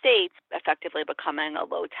United States effectively becoming a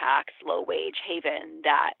low-tax, low-wage haven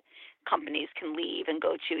that companies can leave and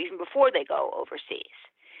go to even before they go overseas.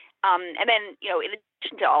 And then, in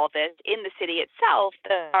addition to all of this, in the city itself,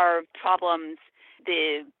 there are problems,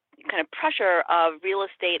 the kind of pressure of real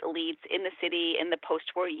estate elites in the city in the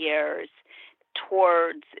post-war years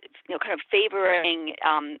towards, kind of favoring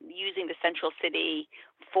using the central city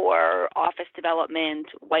for office development,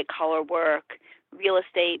 white-collar work, real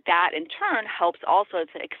estate. That, in turn, helps also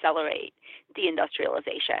to accelerate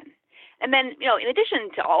deindustrialization. And then, in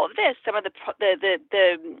addition to all of this, some of the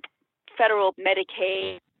federal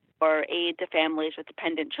Medicaid or aid to families with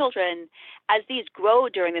dependent children, as these grow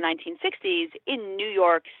during the 1960s, in New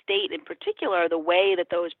York State in particular, the way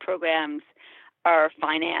that those programs are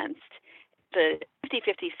financed, the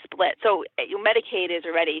 50-50 split. So Medicaid is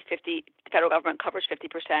already 50%, the federal government covers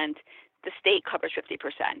 50%, the state covers 50%.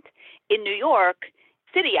 In New York,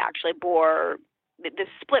 city actually bore the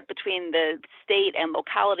split between the state and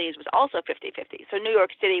localities was also 50-50. So New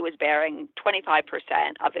York City was bearing 25%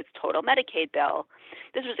 of its total Medicaid bill.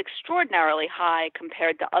 This was extraordinarily high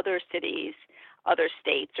compared to other cities, other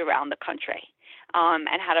states around the country, and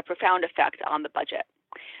had a profound effect on the budget.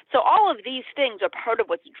 So all of these things are part of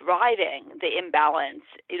what's driving the imbalance,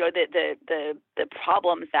 the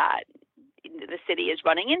problems that the city is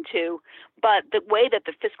running into. But the way that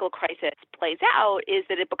the fiscal crisis plays out is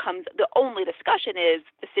that it becomes the only discussion is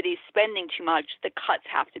the city's spending too much, the cuts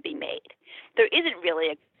have to be made. There isn't really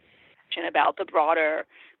a discussion about the broader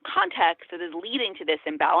context that is leading to this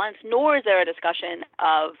imbalance, nor is there a discussion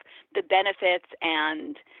of the benefits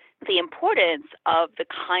and the importance of the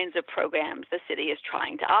kinds of programs the city is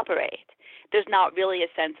trying to operate. There's not really a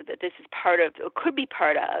sense that this is part of, or could be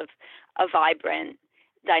part of, a vibrant,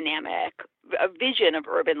 dynamic, a vision of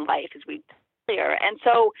urban life, as we clear. And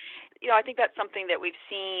so, I think that's something that we've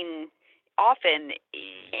seen often,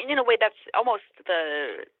 in a way that's almost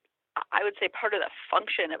I would say part of the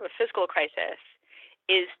function of a fiscal crisis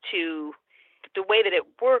is the way that it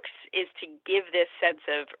works is to give this sense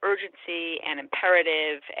of urgency and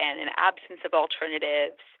imperative and an absence of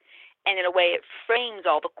alternatives. And in a way, it frames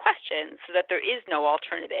all the questions so that there is no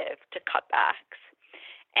alternative to cutbacks.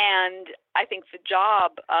 And I think the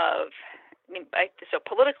job of, so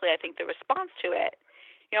politically, I think the response to it,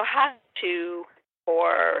 has to,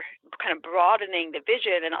 or kind of broadening the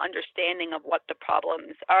vision and understanding of what the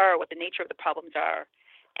problems are, what the nature of the problems are,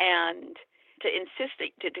 and to insist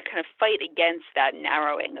to kind of fight against that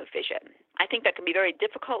narrowing of vision. I think that can be very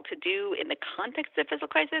difficult to do in the context of fiscal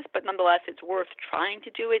crisis, but nonetheless, it's worth trying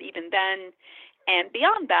to do it even then. And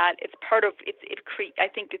beyond that, it's part of I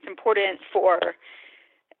think it's important for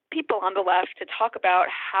people on the left to talk about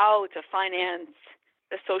how to finance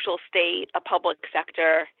the social state, a public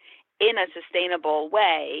sector, in a sustainable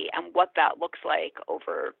way, and what that looks like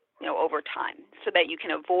over time, so that you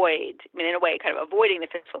can avoid, in a way, kind of avoiding the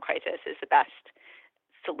fiscal crisis is the best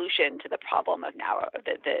solution to the problem of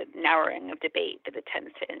the narrowing of debate that it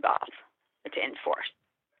tends to involve, to enforce.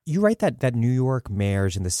 You write that New York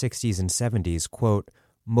mayors in the 60s and 70s, quote,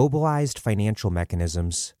 mobilized financial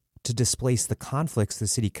mechanisms to displace the conflicts the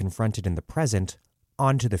city confronted in the present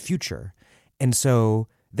onto the future. And so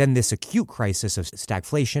then this acute crisis of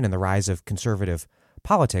stagflation and the rise of conservative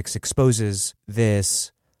politics exposes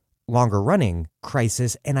this longer-running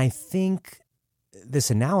crisis. And I think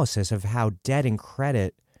this analysis of how debt and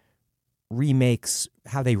credit remake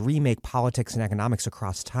politics and economics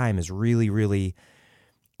across time is really, really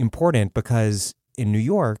important because in New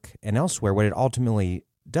York and elsewhere, what it ultimately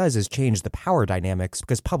does is change the power dynamics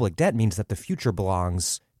because public debt means that the future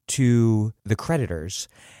belongs to the creditors.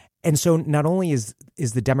 And so not only is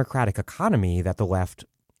the democratic economy that the left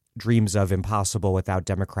dreams of impossible without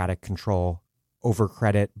democratic control over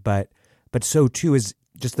credit, but so too is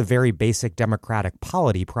just the very basic democratic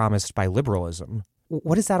polity promised by liberalism.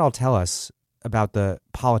 What does that all tell us about the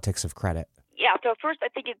politics of credit? Yeah, so first I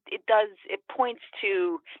think it points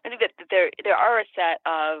to, I think that there are a set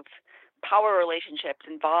of power relationships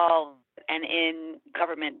involved and in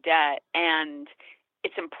government debt, and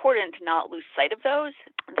it's important to not lose sight of those,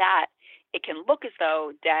 that it can look as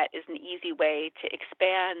though debt is an easy way to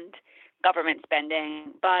expand government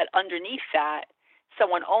spending, but underneath that,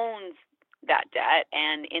 someone owns that debt,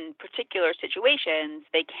 and in particular situations,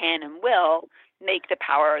 they can and will make the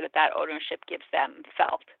power that ownership gives them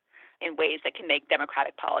felt in ways that can make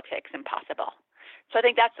democratic politics impossible. So I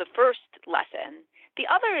think that's the first lesson. The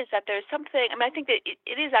other is that there's something, I think that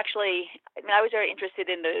it is actually, I was very interested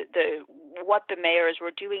in the what the mayors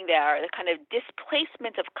were doing there, the kind of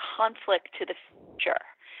displacement of conflict to the future,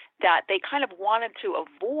 that they kind of wanted to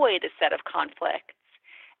avoid a set of conflicts,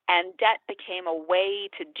 and debt became a way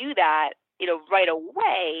to do that, right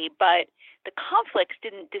away, but the conflicts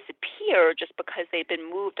didn't disappear just because they'd been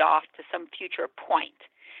moved off to some future point.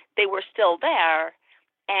 They were still there,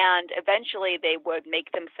 and eventually they would make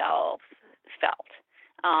themselves felt.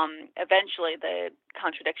 Eventually the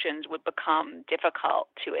contradictions would become difficult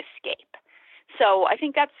to escape. So I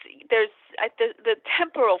think the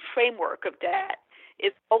temporal framework of debt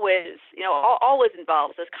is always, always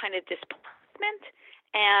involves this kind of displacement.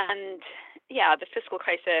 And the fiscal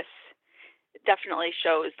crisis definitely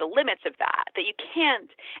shows the limits of that you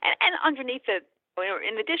can't, and underneath it,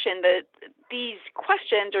 in addition, these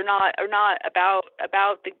questions are not about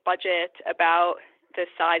the budget, about the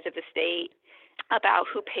size of the state, about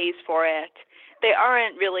who pays for it. They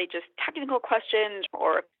aren't really just technical questions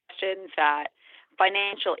or questions that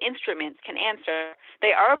financial instruments can answer.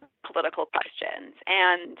 They are political questions,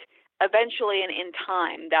 and eventually and in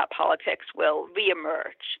time, that politics will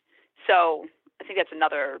reemerge. So I think that's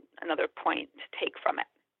another point to take from it.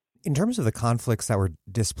 In terms of the conflicts that were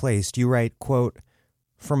displaced, you write, quote,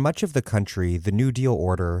 "For much of the country, the New Deal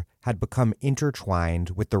order had become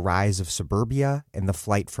intertwined with the rise of suburbia and the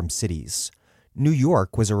flight from cities. New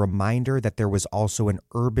York was a reminder that there was also an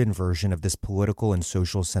urban version of this political and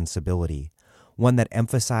social sensibility, one that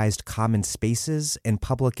emphasized common spaces and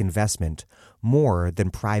public investment more than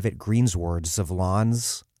private greenswards of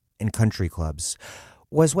lawns and country clubs."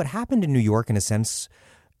 Was what happened in New York, in a sense,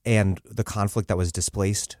 and the conflict that was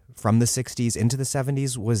displaced from the 60s into the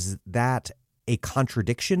 70s, was that a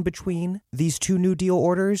contradiction between these two New Deal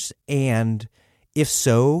orders? And if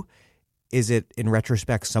so, is it, in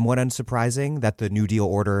retrospect, somewhat unsurprising that the New Deal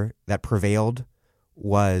order that prevailed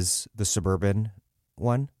was the suburban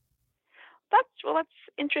one? That's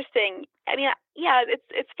interesting.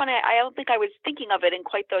 It's funny. I don't think I was thinking of it in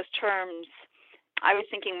quite those terms. I was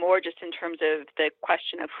thinking more just in terms of the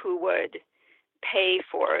question of who would pay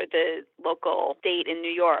for the local state in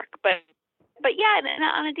New York. But yeah,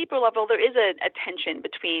 on a deeper level, there is a tension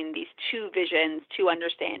between these two visions, two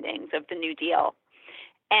understandings of the New Deal.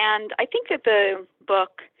 And I think that the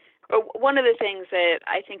book, or one of the things that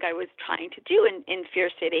I think I was trying to do in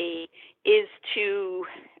Fear City is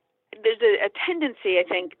there's a tendency, I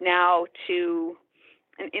think, now to,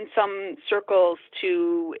 in some circles,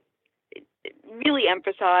 to really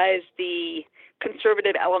emphasize the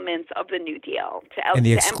conservative elements of the New Deal. And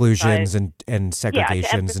the exclusions and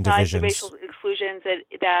segregations and divisions. The racial exclusions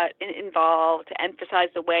that involve, to emphasize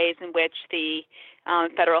the ways in which the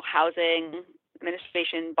Federal Housing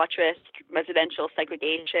Administration buttressed residential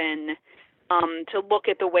segregation, to look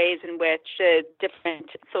at the ways in which different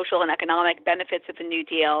social and economic benefits of the New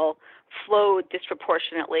Deal flowed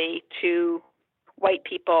disproportionately to white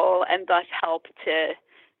people and thus help to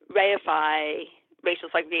reify racial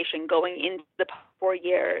segregation going into the 4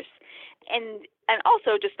 years. And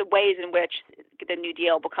also just the ways in which the New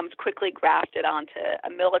Deal becomes quickly grafted onto a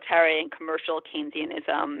military and commercial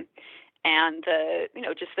Keynesianism, and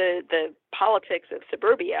the politics of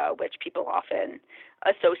suburbia, which people often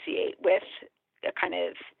associate with a kind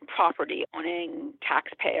of property-owning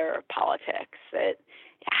taxpayer politics that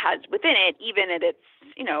has within it, even at its,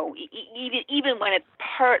 even when it's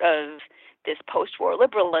part of this post-war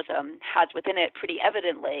liberalism, has within it pretty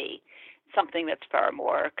evidently something that's far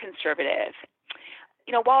more conservative.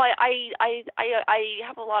 While I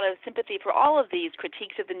have a lot of sympathy for all of these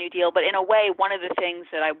critiques of the New Deal, but in a way, one of the things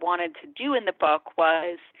that I wanted to do in the book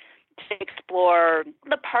was to explore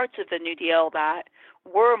the parts of the New Deal that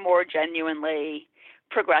were more genuinely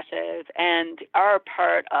progressive and are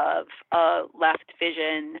part of a left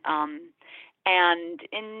vision. And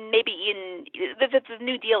maybe the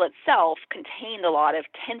New Deal itself contained a lot of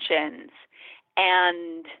tensions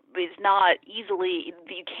and was not easily,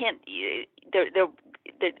 you can't, it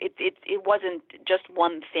wasn't just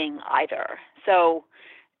one thing either. So,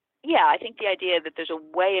 yeah, I think the idea that there's a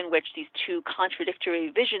way in which these two contradictory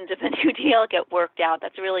visions of the New Deal get worked out,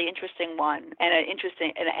 that's a really interesting one, and an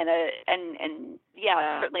interesting, and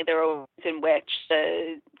certainly there are ways in which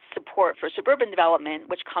the support for suburban development,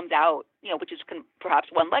 which comes out, which is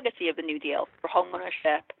perhaps one legacy of the New Deal, for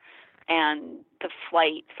homeownership and the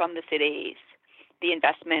flight from the cities, the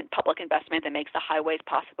investment, public investment that makes the highways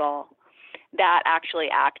possible, that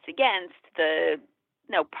actually acts against the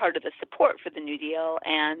part of the support for the New Deal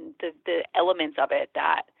and the elements of it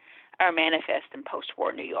that are manifest in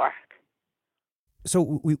post-war New York.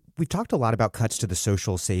 So we've talked a lot about cuts to the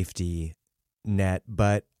social safety net,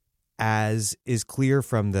 but as is clear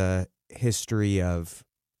from the history of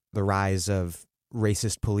the rise of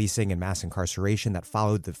racist policing and mass incarceration that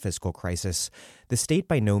followed the fiscal crisis, the state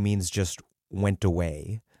by no means just went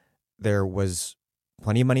away. There was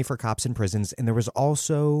plenty of money for cops in prisons, and there was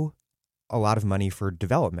also a lot of money for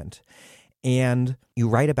development. And you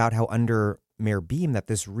write about how under Mayor Beam that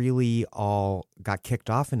this really all got kicked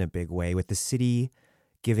off in a big way, with the city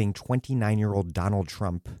giving 29-year-old Donald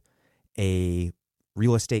Trump, a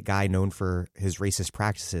real estate guy known for his racist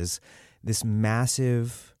practices, this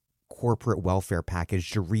massive corporate welfare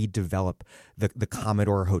package to redevelop the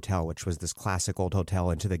Commodore Hotel, which was this classic old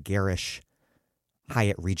hotel, into the garish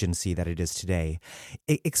Hyatt Regency that it is today.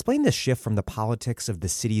 Explain the shift from the politics of the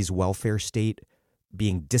city's welfare state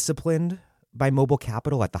being disciplined by mobile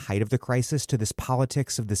capital at the height of the crisis to this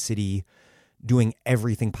politics of the city doing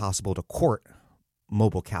everything possible to court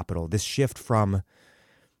mobile capital. This shift from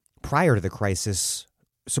prior to the crisis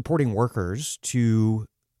supporting workers to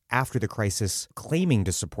after the crisis claiming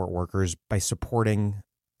to support workers by supporting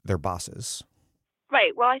their bosses.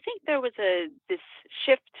 Right. Well, I think there was this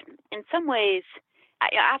shift in some ways.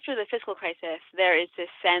 After the fiscal crisis, there is this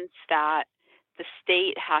sense that the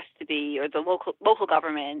state has to be, or the local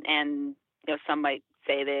government, and some might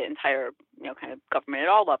say the entire kind of government at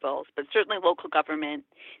all levels, but certainly local government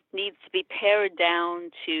needs to be pared down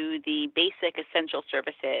to the basic essential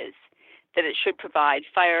services that it should provide: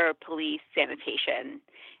 fire, police, sanitation,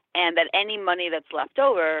 and that any money that's left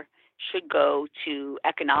over should go to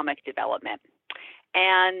economic development.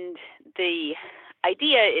 And the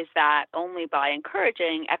idea is that only by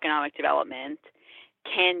encouraging economic development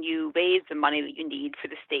can you raise the money that you need for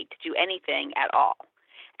the state to do anything at all.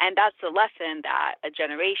 And that's the lesson that a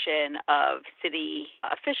generation of city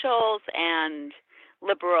officials and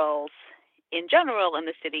liberals in general in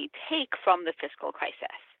the city take from the fiscal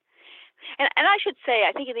crisis. And I should say,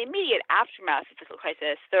 I think in the immediate aftermath of the fiscal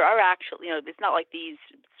crisis, there are actually, it's not like these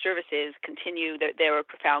services continue. There were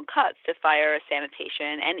profound cuts to fire,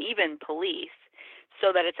 sanitation, and even police, so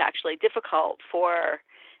that it's actually difficult for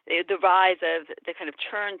the rise of the kind of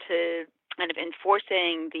turn to kind of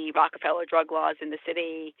enforcing the Rockefeller drug laws in the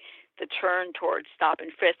city, the turn towards stop and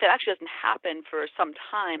frisk. That actually doesn't happen for some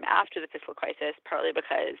time after the fiscal crisis, partly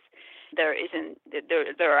because there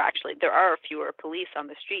are fewer police on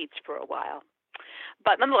the streets for a while.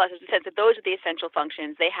 But nonetheless, there's a sense that those are the essential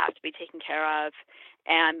functions. They have to be taken care of,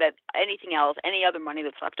 and that anything else, any other money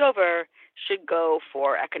that's left over, should go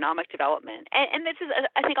for economic development. And this is,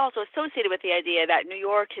 I think, also associated with the idea that New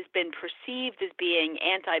York has been perceived as being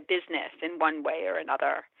anti-business in one way or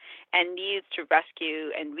another, and needs to rescue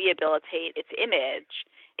and rehabilitate its image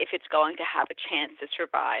if it's going to have a chance to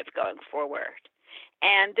survive going forward.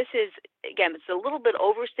 And this is, again, it's a little bit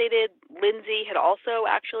overstated. Lindsay had also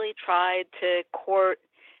actually tried to court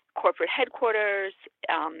corporate headquarters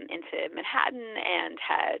into Manhattan and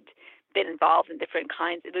had been involved in different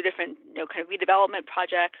kind of redevelopment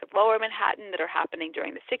projects of Lower Manhattan that are happening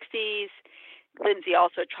during the 60s. Lindsay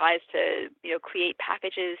also tries to, create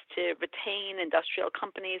packages to retain industrial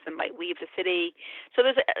companies that might leave the city. So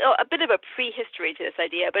there's a bit of a prehistory to this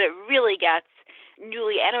idea, but it really gets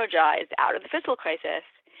newly energized out of the fiscal crisis.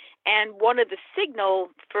 And one of the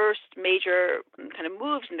first major kind of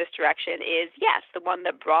moves in this direction is, yes, the one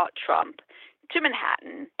that brought Trump to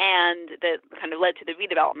Manhattan and that kind of led to the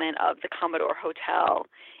redevelopment of the Commodore Hotel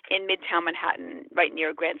in Midtown Manhattan, right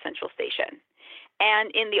near Grand Central Station.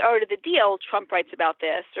 And in The Art of the Deal, Trump writes about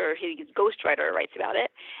this, or his ghostwriter writes about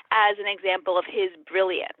it, as an example of his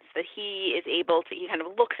brilliance, that he is able to, he kind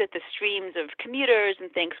of looks at the streams of commuters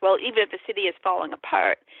and thinks, well, even if the city is falling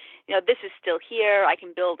apart, this is still here. I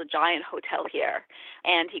can build a giant hotel here.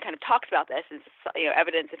 And he kind of talks about this as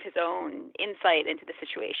evidence of his own insight into the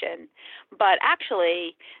situation. But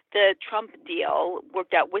actually, the Trump deal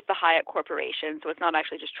worked out with the Hyatt Corporation, so it's not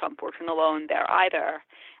actually just Trump working alone there either.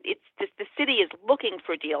 It's just the city is looking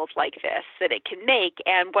for deals like this that it can make,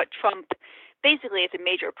 and what Trump basically is a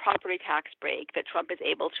major property tax break that Trump is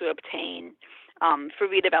able to obtain for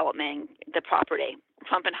redeveloping the property.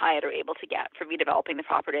 Trump and Hyatt are able to get for redeveloping the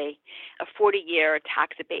property a 40-year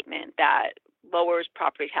tax abatement that lowers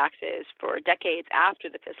property taxes for decades after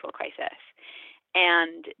the fiscal crisis.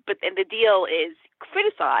 And the deal is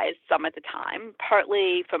criticized some at the time,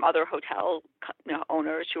 partly from other hotel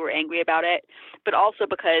owners who were angry about it, but also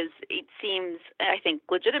because it seems, I think,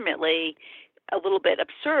 legitimately a little bit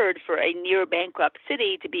absurd for a near bankrupt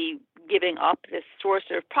city to be giving up this source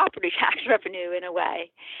of property tax revenue in a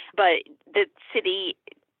way. But the city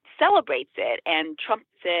celebrates it and trumps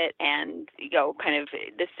it, and kind of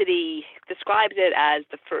the city describes it as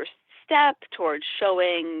the first step towards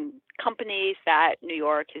showing companies that New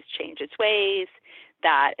York has changed its ways,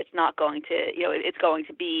 that it's not going to, it's going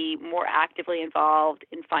to be more actively involved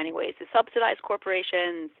in finding ways to subsidize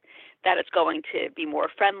corporations, that it's going to be more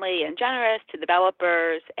friendly and generous to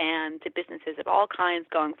developers and to businesses of all kinds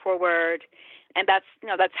going forward. And that's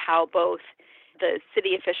how both the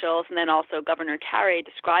city officials and then also Governor Carey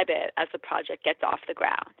describe it as the project gets off the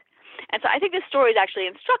ground. And so I think this story is actually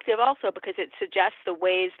instructive also because it suggests the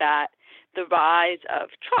ways that the rise of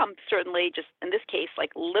Trump, certainly just in this case,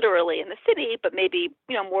 like literally in the city, but maybe,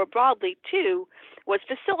 more broadly too, was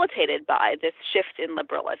facilitated by this shift in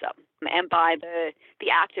liberalism and by the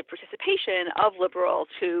active participation of liberals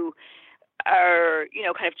who are,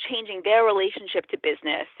 kind of changing their relationship to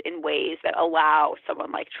business in ways that allow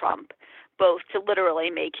someone like Trump both to literally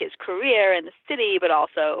make his career in the city, but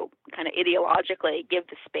also kind of ideologically give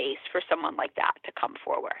the space for someone like that to come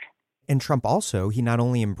forward. And Trump also, he not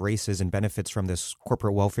only embraces and benefits from this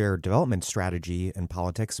corporate welfare development strategy in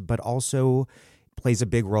politics, but also plays a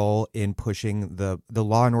big role in pushing the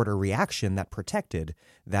law and order reaction that protected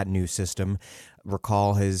that new system.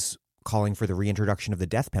 Recall his calling for the reintroduction of the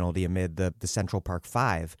death penalty amid the Central Park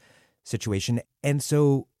Five situation. And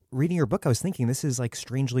so reading your book, I was thinking this is like,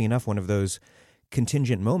 strangely enough, one of those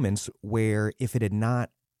contingent moments where if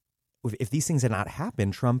these things had not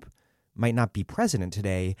happened, Trump might not be president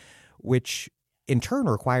today, which in turn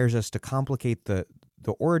requires us to complicate the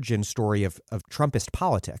origin story of Trumpist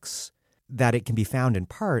politics, that it can be found in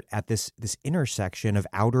part at this intersection of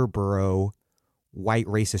outer borough white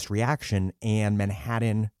racist reaction and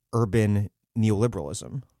Manhattan urban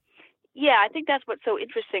neoliberalism. Yeah, I think that's what's so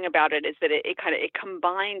interesting about it is that it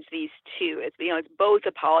combines these two. It's both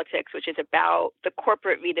a politics, which is about the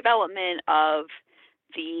corporate redevelopment of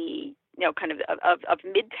the of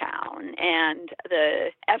Midtown and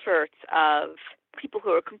the efforts of people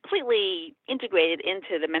who are completely integrated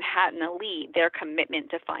into the Manhattan elite, their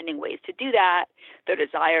commitment to finding ways to do that, their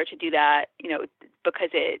desire to do that, because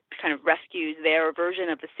it kind of rescues their version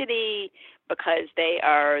of the city, because they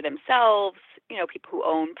are themselves, people who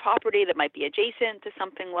own property that might be adjacent to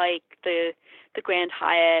something like the Grand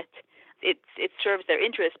Hyatt. It serves their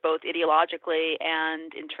interests both ideologically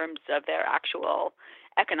and in terms of their actual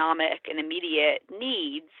economic and immediate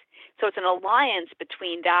needs. So it's an alliance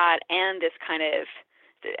between that and this kind of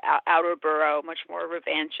outer borough, much more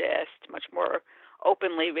revanchist, much more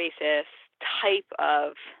openly racist type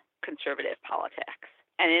of conservative politics.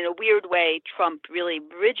 And in a weird way, Trump really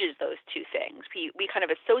bridges those two things. We kind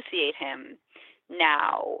of associate him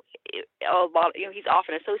now a lot. He's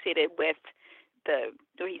often associated with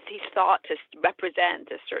he's thought to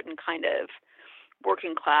represent a certain kind of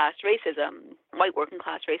working class racism, white working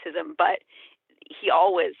class racism, but he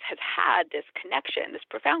always has had this connection, this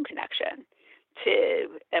profound connection to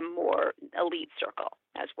a more elite circle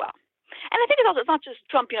as well. And I think it's not just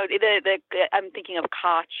Trump. I'm thinking of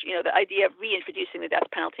Koch. The idea of reintroducing the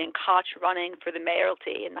death penalty and Koch running for the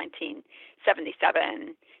mayoralty in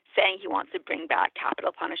 1977, saying he wants to bring back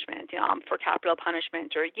capital punishment. I'm for capital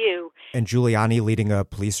punishment, or you. And Giuliani leading a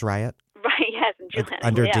police riot. Right. Yes. And Giuliani,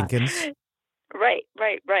 under Dinkins. Right.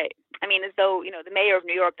 I mean, as though, the mayor of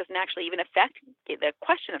New York doesn't actually even affect the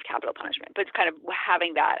question of capital punishment, but it's kind of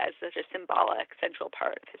having that as such a symbolic central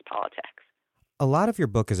part of his politics. A lot of your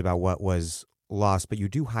book is about what was lost, but you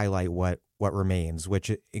do highlight what remains, which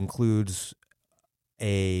includes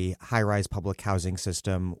a high-rise public housing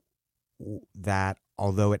system that,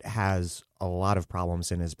 although it has a lot of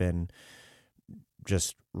problems and has been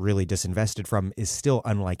just really disinvested from, is still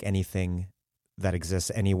unlike anything that exists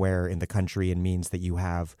anywhere in the country, and means that you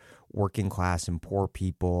have working class and poor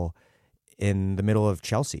people in the middle of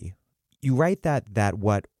Chelsea You write that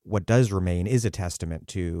what does remain is a testament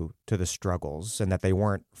to the struggles and that they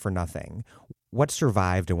weren't for nothing. What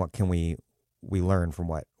survived and what can we learn from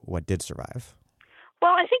what did survive?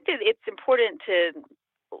 Well, I think that it's important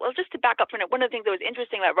just to back up from it, one of the things that was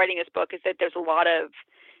interesting about writing this book is that there's a lot of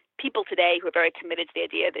people today who are very committed to the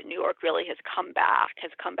idea that New York really has come back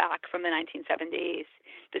from the 1970s.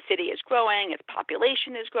 The city is growing, its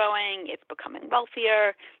population is growing, it's becoming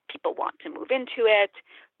wealthier, people want to move into it.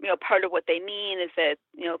 Part of what they mean is that,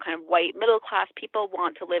 kind of white middle-class people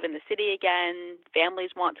want to live in the city again,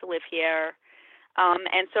 families want to live here.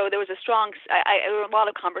 And so there was there were a lot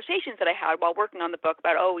of conversations that I had while working on the book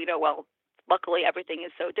about, luckily everything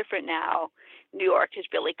is so different now. New York has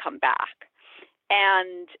really come back.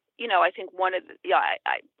 And, I think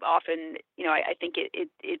I think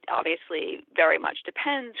it obviously very much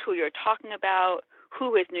depends who you're talking about,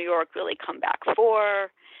 who has New York really come back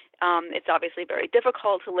for. It's obviously very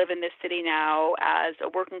difficult to live in this city now as a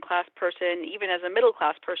working class person, even as a middle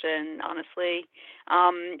class person, honestly.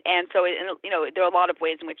 And so, there are a lot of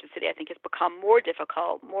ways in which the city, I think, has become more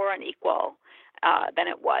difficult, more unequal than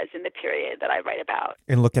it was in the period that I write about.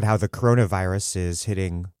 And look at how the coronavirus is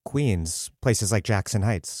hitting Queens, places like Jackson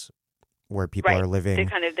Heights, where people are living. The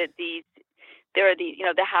kind of there are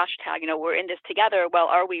the hashtag, we're in this together. Well,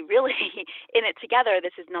 are we really in it together?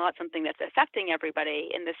 This is not something that's affecting everybody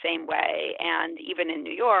in the same way. And even in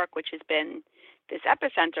New York, which has been this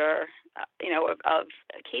epicenter, of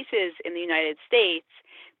cases in the United States,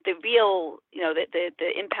 the real,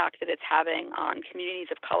 the impact that it's having on communities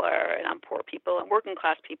of color and on poor people and working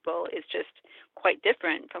class people is just quite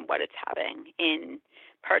different from what it's having in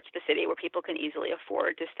parts of the city where people can easily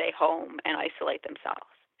afford to stay home and isolate themselves.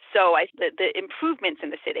 So the improvements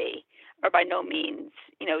in the city are by no means,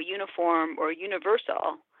 uniform or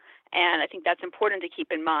universal, and I think that's important to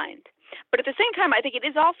keep in mind. But at the same time, I think it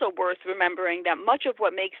is also worth remembering that much of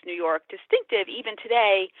what makes New York distinctive, even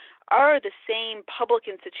today, are the same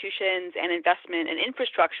public institutions and investment and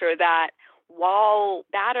infrastructure that, while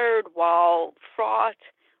battered, while fraught,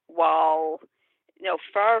 while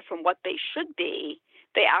far from what they should be,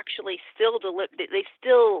 they actually still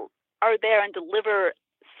are there and deliver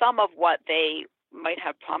some of what they might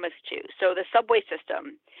have promised to. So the subway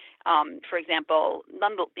system, for example,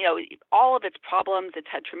 all of its problems, it's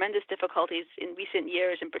had tremendous difficulties in recent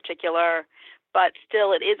years in particular, but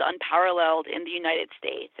still it is unparalleled in the United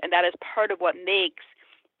States. And that is part of what makes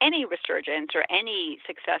any resurgence or any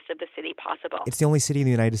success of the city possible. It's the only city in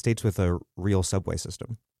the United States with a real subway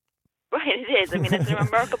system. Right, it is. I mean, it's a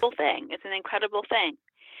remarkable thing. It's an incredible thing.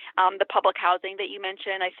 The public housing that you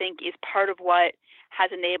mentioned, I think, is part of what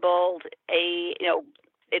has enabled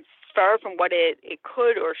it's far from what it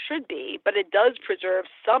could or should be, but it does preserve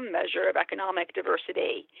some measure of economic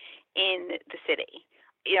diversity in the city.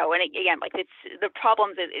 And again, it's the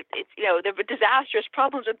problems, the disastrous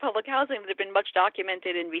problems with public housing that have been much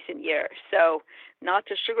documented in recent years. So not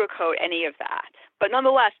to sugarcoat any of that. But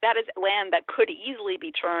nonetheless, that is land that could easily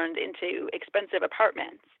be turned into expensive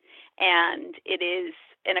apartments. And it is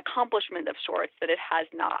an accomplishment of sorts that it has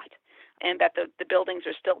not, and that the buildings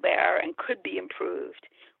are still there and could be improved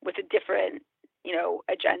with a different,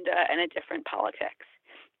 agenda and a different politics.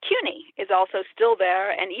 CUNY is also still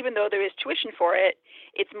there, and even though there is tuition for it,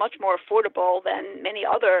 it's much more affordable than many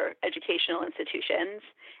other educational institutions,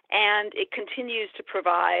 and it continues to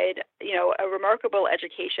provide, a remarkable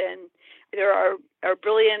education. There are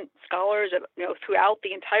brilliant scholars, throughout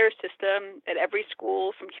the entire system at every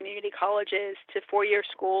school, from community colleges to four-year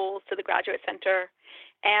schools to the Graduate Center,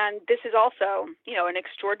 and this is also, an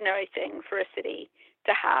extraordinary thing for a city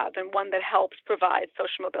to have, and one that helps provide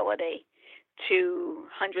social mobility to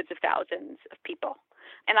hundreds of thousands of people.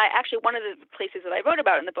 And one of the places that I wrote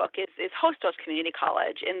about in the book is Hostos Community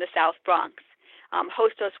College in the South Bronx.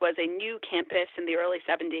 Hostos was a new campus in the early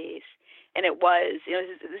 70s, and it was,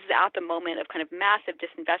 this is at the moment of kind of massive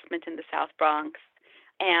disinvestment in the South Bronx,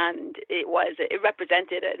 and it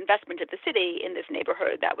represented an investment of the city in this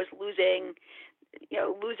neighborhood that was losing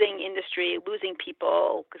industry, losing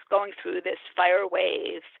people, going through this fire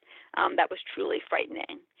wave that was truly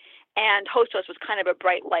frightening. And Hostos was kind of a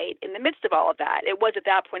bright light in the midst of all of that. It was at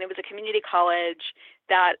that point, it was a community college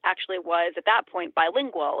that actually was at that point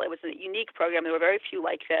bilingual. It was a unique program. There were very few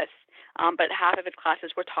like this, but half of its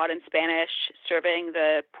classes were taught in Spanish, serving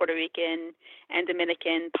the Puerto Rican and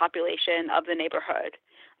Dominican population of the neighborhood.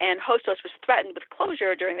 And Hostos was threatened with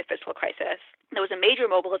closure during the fiscal crisis. There was a major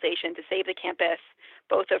mobilization to save the campus,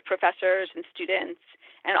 both of professors and students,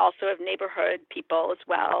 and also of neighborhood people as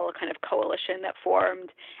well, a kind of coalition that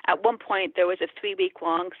formed. At one point, there was a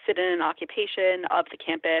 3-week-long sit-in and occupation of the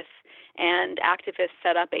campus, and activists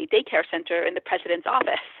set up a daycare center in the president's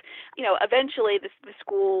office. Eventually the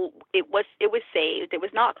school, it was saved. It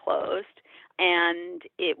was not closed. And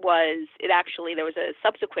there was a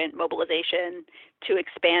subsequent mobilization to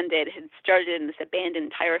expand it. It had started in this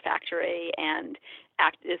abandoned tire factory, and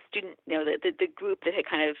the group that had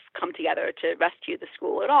kind of come together to rescue the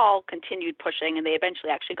school at all continued pushing, and they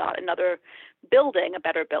eventually actually got another building, a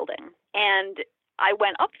better building. And I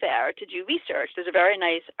went up there to do research. There's a very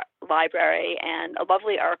nice library and a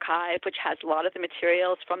lovely archive, which has a lot of the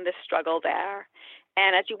materials from this struggle there.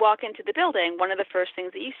 And as you walk into the building, one of the first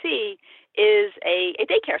things that you see is a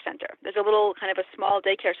daycare center. There's a little kind of a small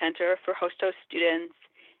daycare center for hostos students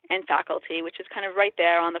and faculty, which is kind of right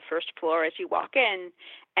there on the first floor as you walk in.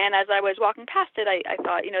 And as I was walking past it, I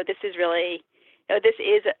thought, this is really, this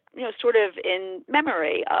is, sort of in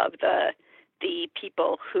memory of the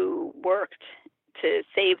people who worked to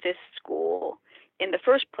save this school in the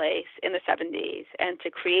first place in the 70s, and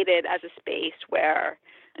to create it as a space where,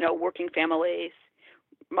 working families,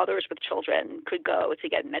 mothers with children could go to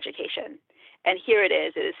get an education. And here it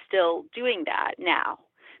is still doing that now.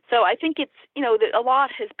 So I think it's, a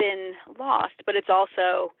lot has been lost, but it's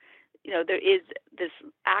also, there is this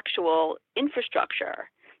actual infrastructure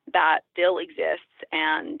that still exists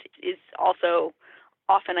and is also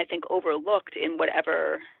often, I think, overlooked in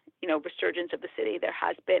whatever, resurgence of the city there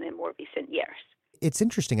has been in more recent years. It's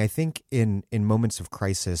interesting. I think in moments of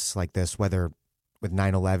crisis like this, whether with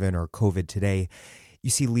 9/11 or COVID today, you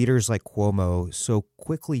see leaders like Cuomo so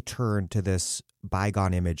quickly turn to this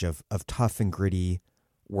bygone image of tough and gritty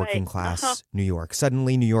working class New York.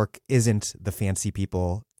 Suddenly, New York isn't the fancy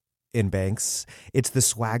people in banks. It's the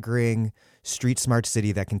swaggering, street smart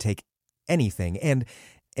city that can take anything. And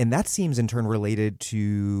that seems in turn related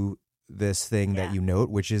to this thing that you note,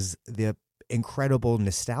 which is the incredible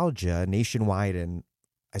nostalgia nationwide and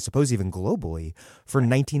I suppose even globally for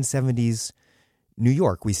 1970s New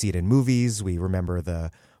York. We see it in movies. We remember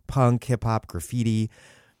the punk, hip hop, graffiti.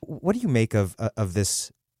 What do you make of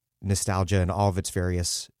this nostalgia and all of its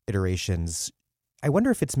various iterations? I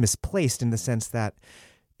wonder if it's misplaced in the sense that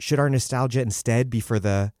should our nostalgia instead be for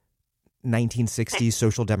the 1960s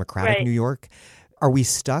social democratic New York? Are we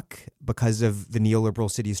stuck because of the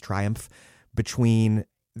neoliberal city's triumph between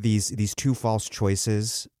these two false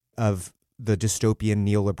choices of the dystopian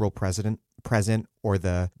neoliberal present or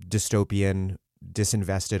the dystopian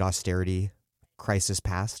disinvested austerity crisis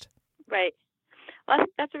past? Right. Well,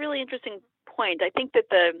 that's a really interesting point. I think that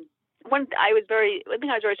the one thing I was very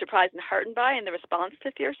surprised and heartened by in the response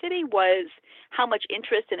to Fear City was how much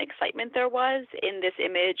interest and excitement there was in this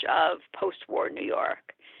image of post-war New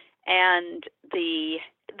York and the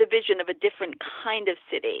vision of a different kind of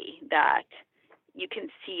city that you can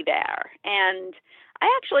see there. And I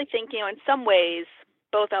actually think, in some ways,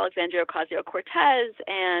 both Alexandria Ocasio-Cortez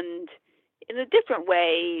and in a different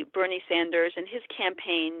way, Bernie Sanders and his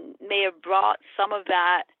campaign may have brought some of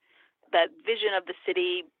that vision of the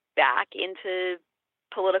city back into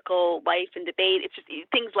political life and debate. It's just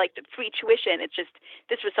things like the free tuition.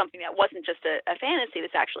 This was something that wasn't just a fantasy.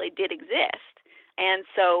 This actually did exist. And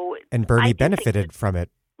And Bernie benefited from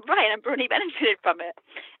it. Right, and Bernie benefited from it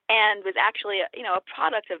and was actually, a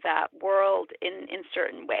product of that world in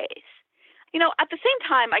certain ways. At the same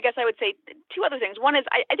time, I guess I would say two other things. One is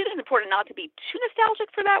I think it's important not to be too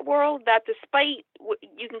nostalgic for that world, that despite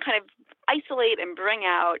you can kind of isolate and bring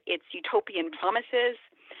out its utopian promises,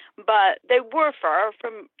 but they were far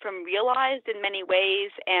from realized in many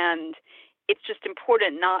ways, and it's just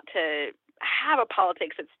important not to have a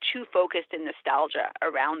politics that's too focused in nostalgia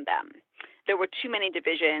around them. There were too many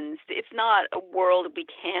divisions. It's not a world we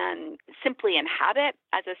can simply inhabit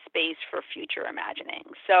as a space for future imagining.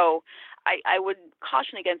 So I would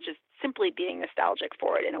caution against just simply being nostalgic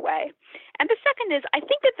for it in a way. And the second is I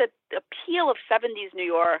think that the appeal of 70s New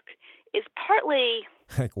York is partly...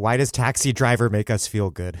 Like, why does Taxi Driver make us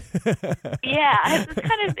feel good? Yeah,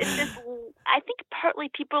 I think partly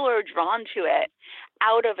people are drawn to it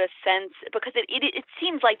out of a sense because it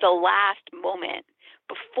seems like the last moment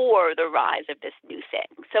before the rise of this new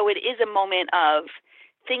thing. So it is a moment of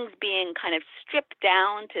things being kind of stripped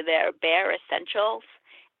down to their bare essentials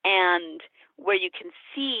and where you can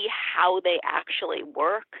see how they actually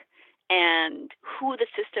work and who the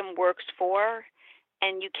system works for.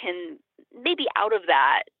 And you can maybe out of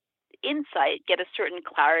that insight get a certain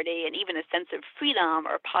clarity and even a sense of freedom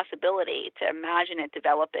or possibility to imagine it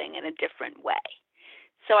developing in a different way.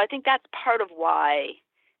 So I think that's part of why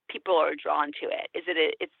people are drawn to it. Is that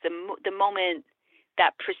it's the moment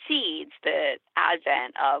that precedes the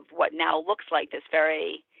advent of what now looks like this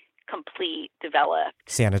very complete, developed,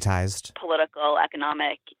 sanitized, political,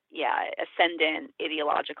 economic, ascendant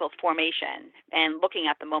ideological formation. And looking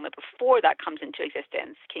at the moment before that comes into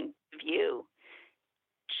existence can give you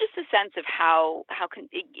just a sense of how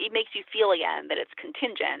it makes you feel again that it's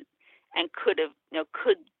contingent and could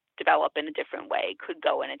develop in a different way, could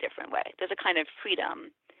go in a different way. There's a kind of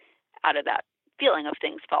freedom out of that feeling of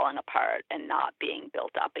things falling apart and not being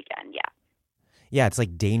built up again. Yeah, it's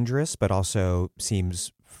like dangerous, but also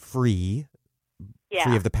seems free. Yeah.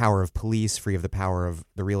 Free of the power of police, free of the power of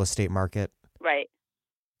the real estate market. Right.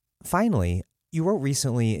 Finally, you wrote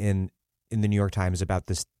recently in the New York Times about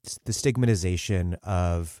the stigmatization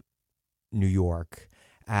of New York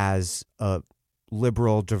as a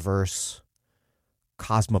liberal, diverse,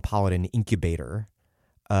 cosmopolitan incubator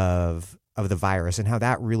of the virus, and how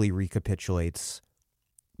that really recapitulates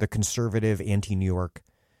the conservative anti-New York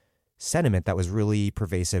sentiment that was really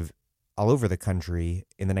pervasive all over the country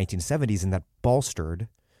in the 1970s, and that bolstered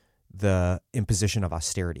the imposition of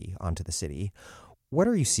austerity onto the city. What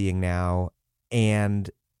are you seeing now? And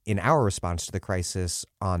in our response to the crisis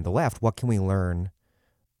on the left, what can we learn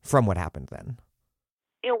from what happened then?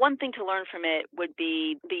 One thing to learn from it would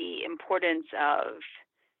be the importance of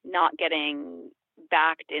not getting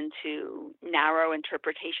backed into narrow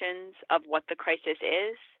interpretations of what the crisis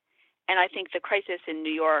is. And I think the crisis in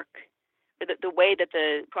New York, the way that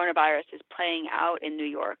the coronavirus is playing out in New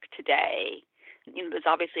York today, there's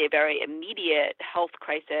obviously a very immediate health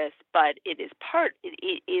crisis, but it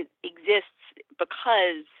exists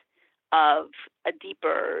because of a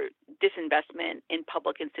deeper disinvestment in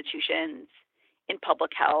public institutions, in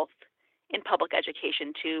public health, in public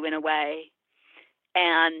education too, in a way.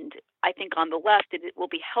 And I think on the left, it will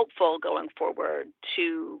be helpful going forward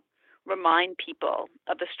to remind people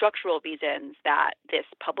of the structural reasons that this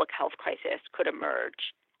public health crisis could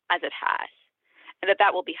emerge as it has. And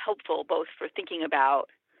that will be helpful both for thinking about,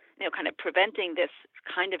 kind of preventing this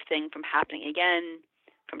kind of thing from happening again,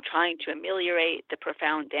 from trying to ameliorate the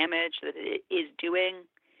profound damage that it is doing,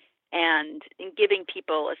 and in giving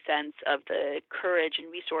people a sense of the courage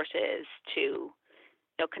and resources to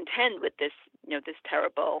contend with this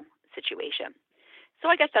terrible situation. So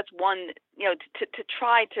I guess that's one, to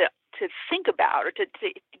try to think about, or to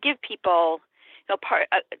give people,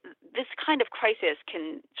 this kind of crisis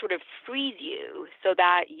can sort of freeze you so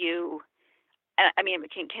that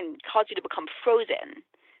it can cause you to become frozen,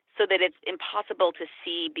 so that it's impossible to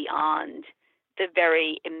see beyond the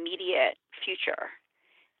very immediate future.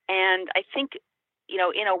 And I think,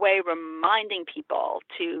 in a way, reminding people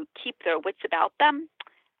to keep their wits about them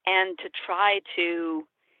and to try to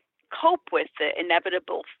cope with the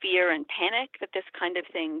inevitable fear and panic that this kind of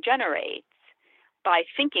thing generates by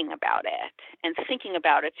thinking about it and thinking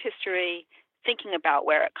about its history, thinking about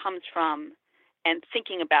where it comes from, and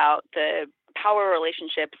thinking about the power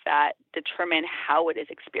relationships that determine how it is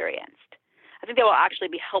experienced. I think that will actually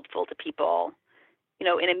be helpful to people,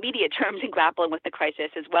 in immediate terms in grappling with the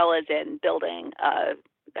crisis, as well as in building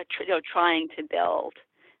trying to build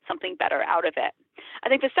something better out of it. I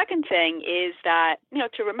think the second thing is that,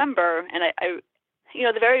 to remember, and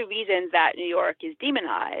the very reasons that New York is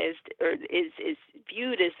demonized or is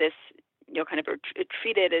viewed as this,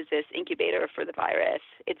 treated as this incubator for the virus,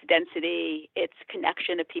 its density, its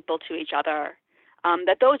connection of people to each other,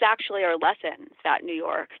 that those actually are lessons that New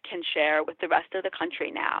York can share with the rest of the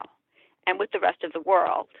country now and with the rest of the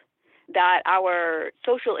world. That our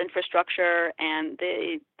social infrastructure and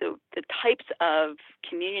the types of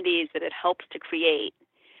communities that it helps to create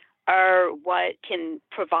are what can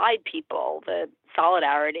provide people the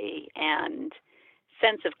solidarity and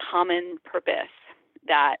sense of common purpose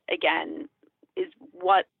that, again, is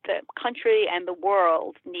what the country and the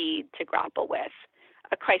world need to grapple with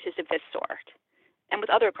a crisis of this sort, and with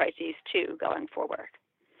other crises, too, going forward.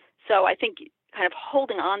 So I think kind of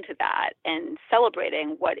holding on to that and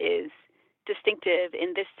celebrating what is distinctive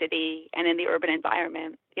in this city and in the urban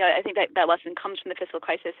environment. I think that lesson comes from the fiscal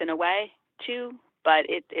crisis in a way, too, but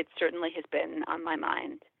it certainly has been on my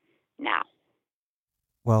mind now.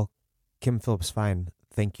 Well, Kim Phillips Fine,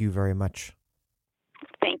 thank you very much.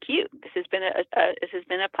 Thank you. This has been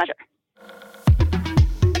a pleasure.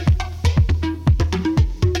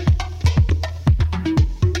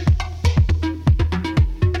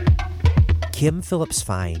 Kim Phillips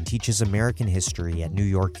Fine teaches American history at New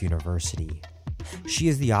York University. She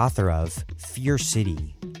is the author of Fear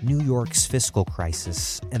City, New York's Fiscal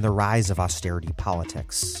Crisis and the Rise of Austerity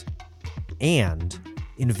Politics, and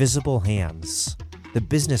Invisible Hands, the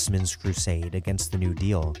Businessman's Crusade Against the New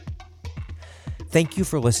Deal. Thank you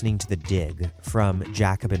for listening to The Dig from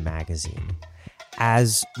Jacobin Magazine.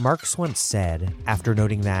 As Marx once said, after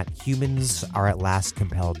noting that humans are at last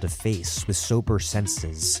compelled to face with sober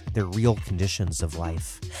senses their real conditions of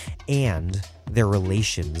life and their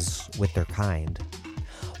relations with their kind,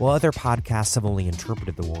 while other podcasts have only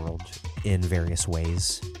interpreted the world in various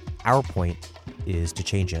ways, our point is to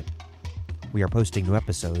change it. We are posting new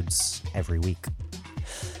episodes every week.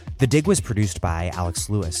 The Dig was produced by Alex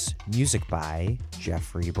Lewis, music by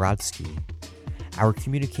Jeffrey Brodsky. Our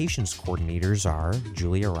communications coordinators are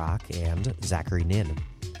Julia Rock and Zachary Nin.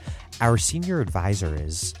 Our senior advisor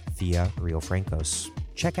is Thea Riofrancos.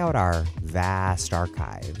 Check out our vast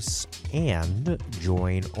archives and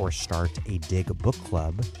join or start a Dig book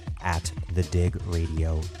club at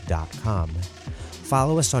thedigradio.com.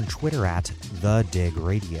 Follow us on Twitter at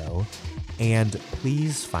thedigradio, and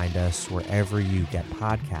please find us wherever you get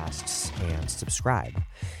podcasts and subscribe.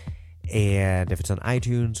 And if it's on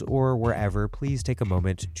iTunes or wherever, please take a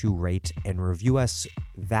moment to rate and review us.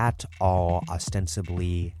 That all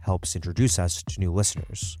ostensibly helps introduce us to new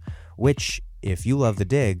listeners, which, if you love The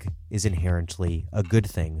Dig, is inherently a good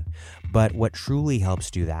thing. But what truly helps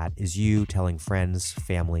do that is you telling friends,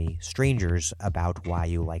 family, strangers about why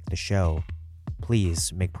you like the show.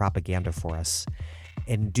 Please make propaganda for us.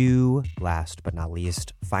 And do, last but not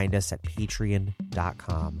least, find us at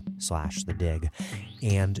patreon.com/thedig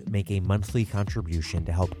and make a monthly contribution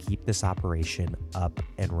to help keep this operation up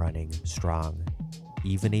and running strong.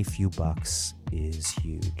 Even a few bucks is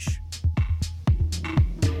huge.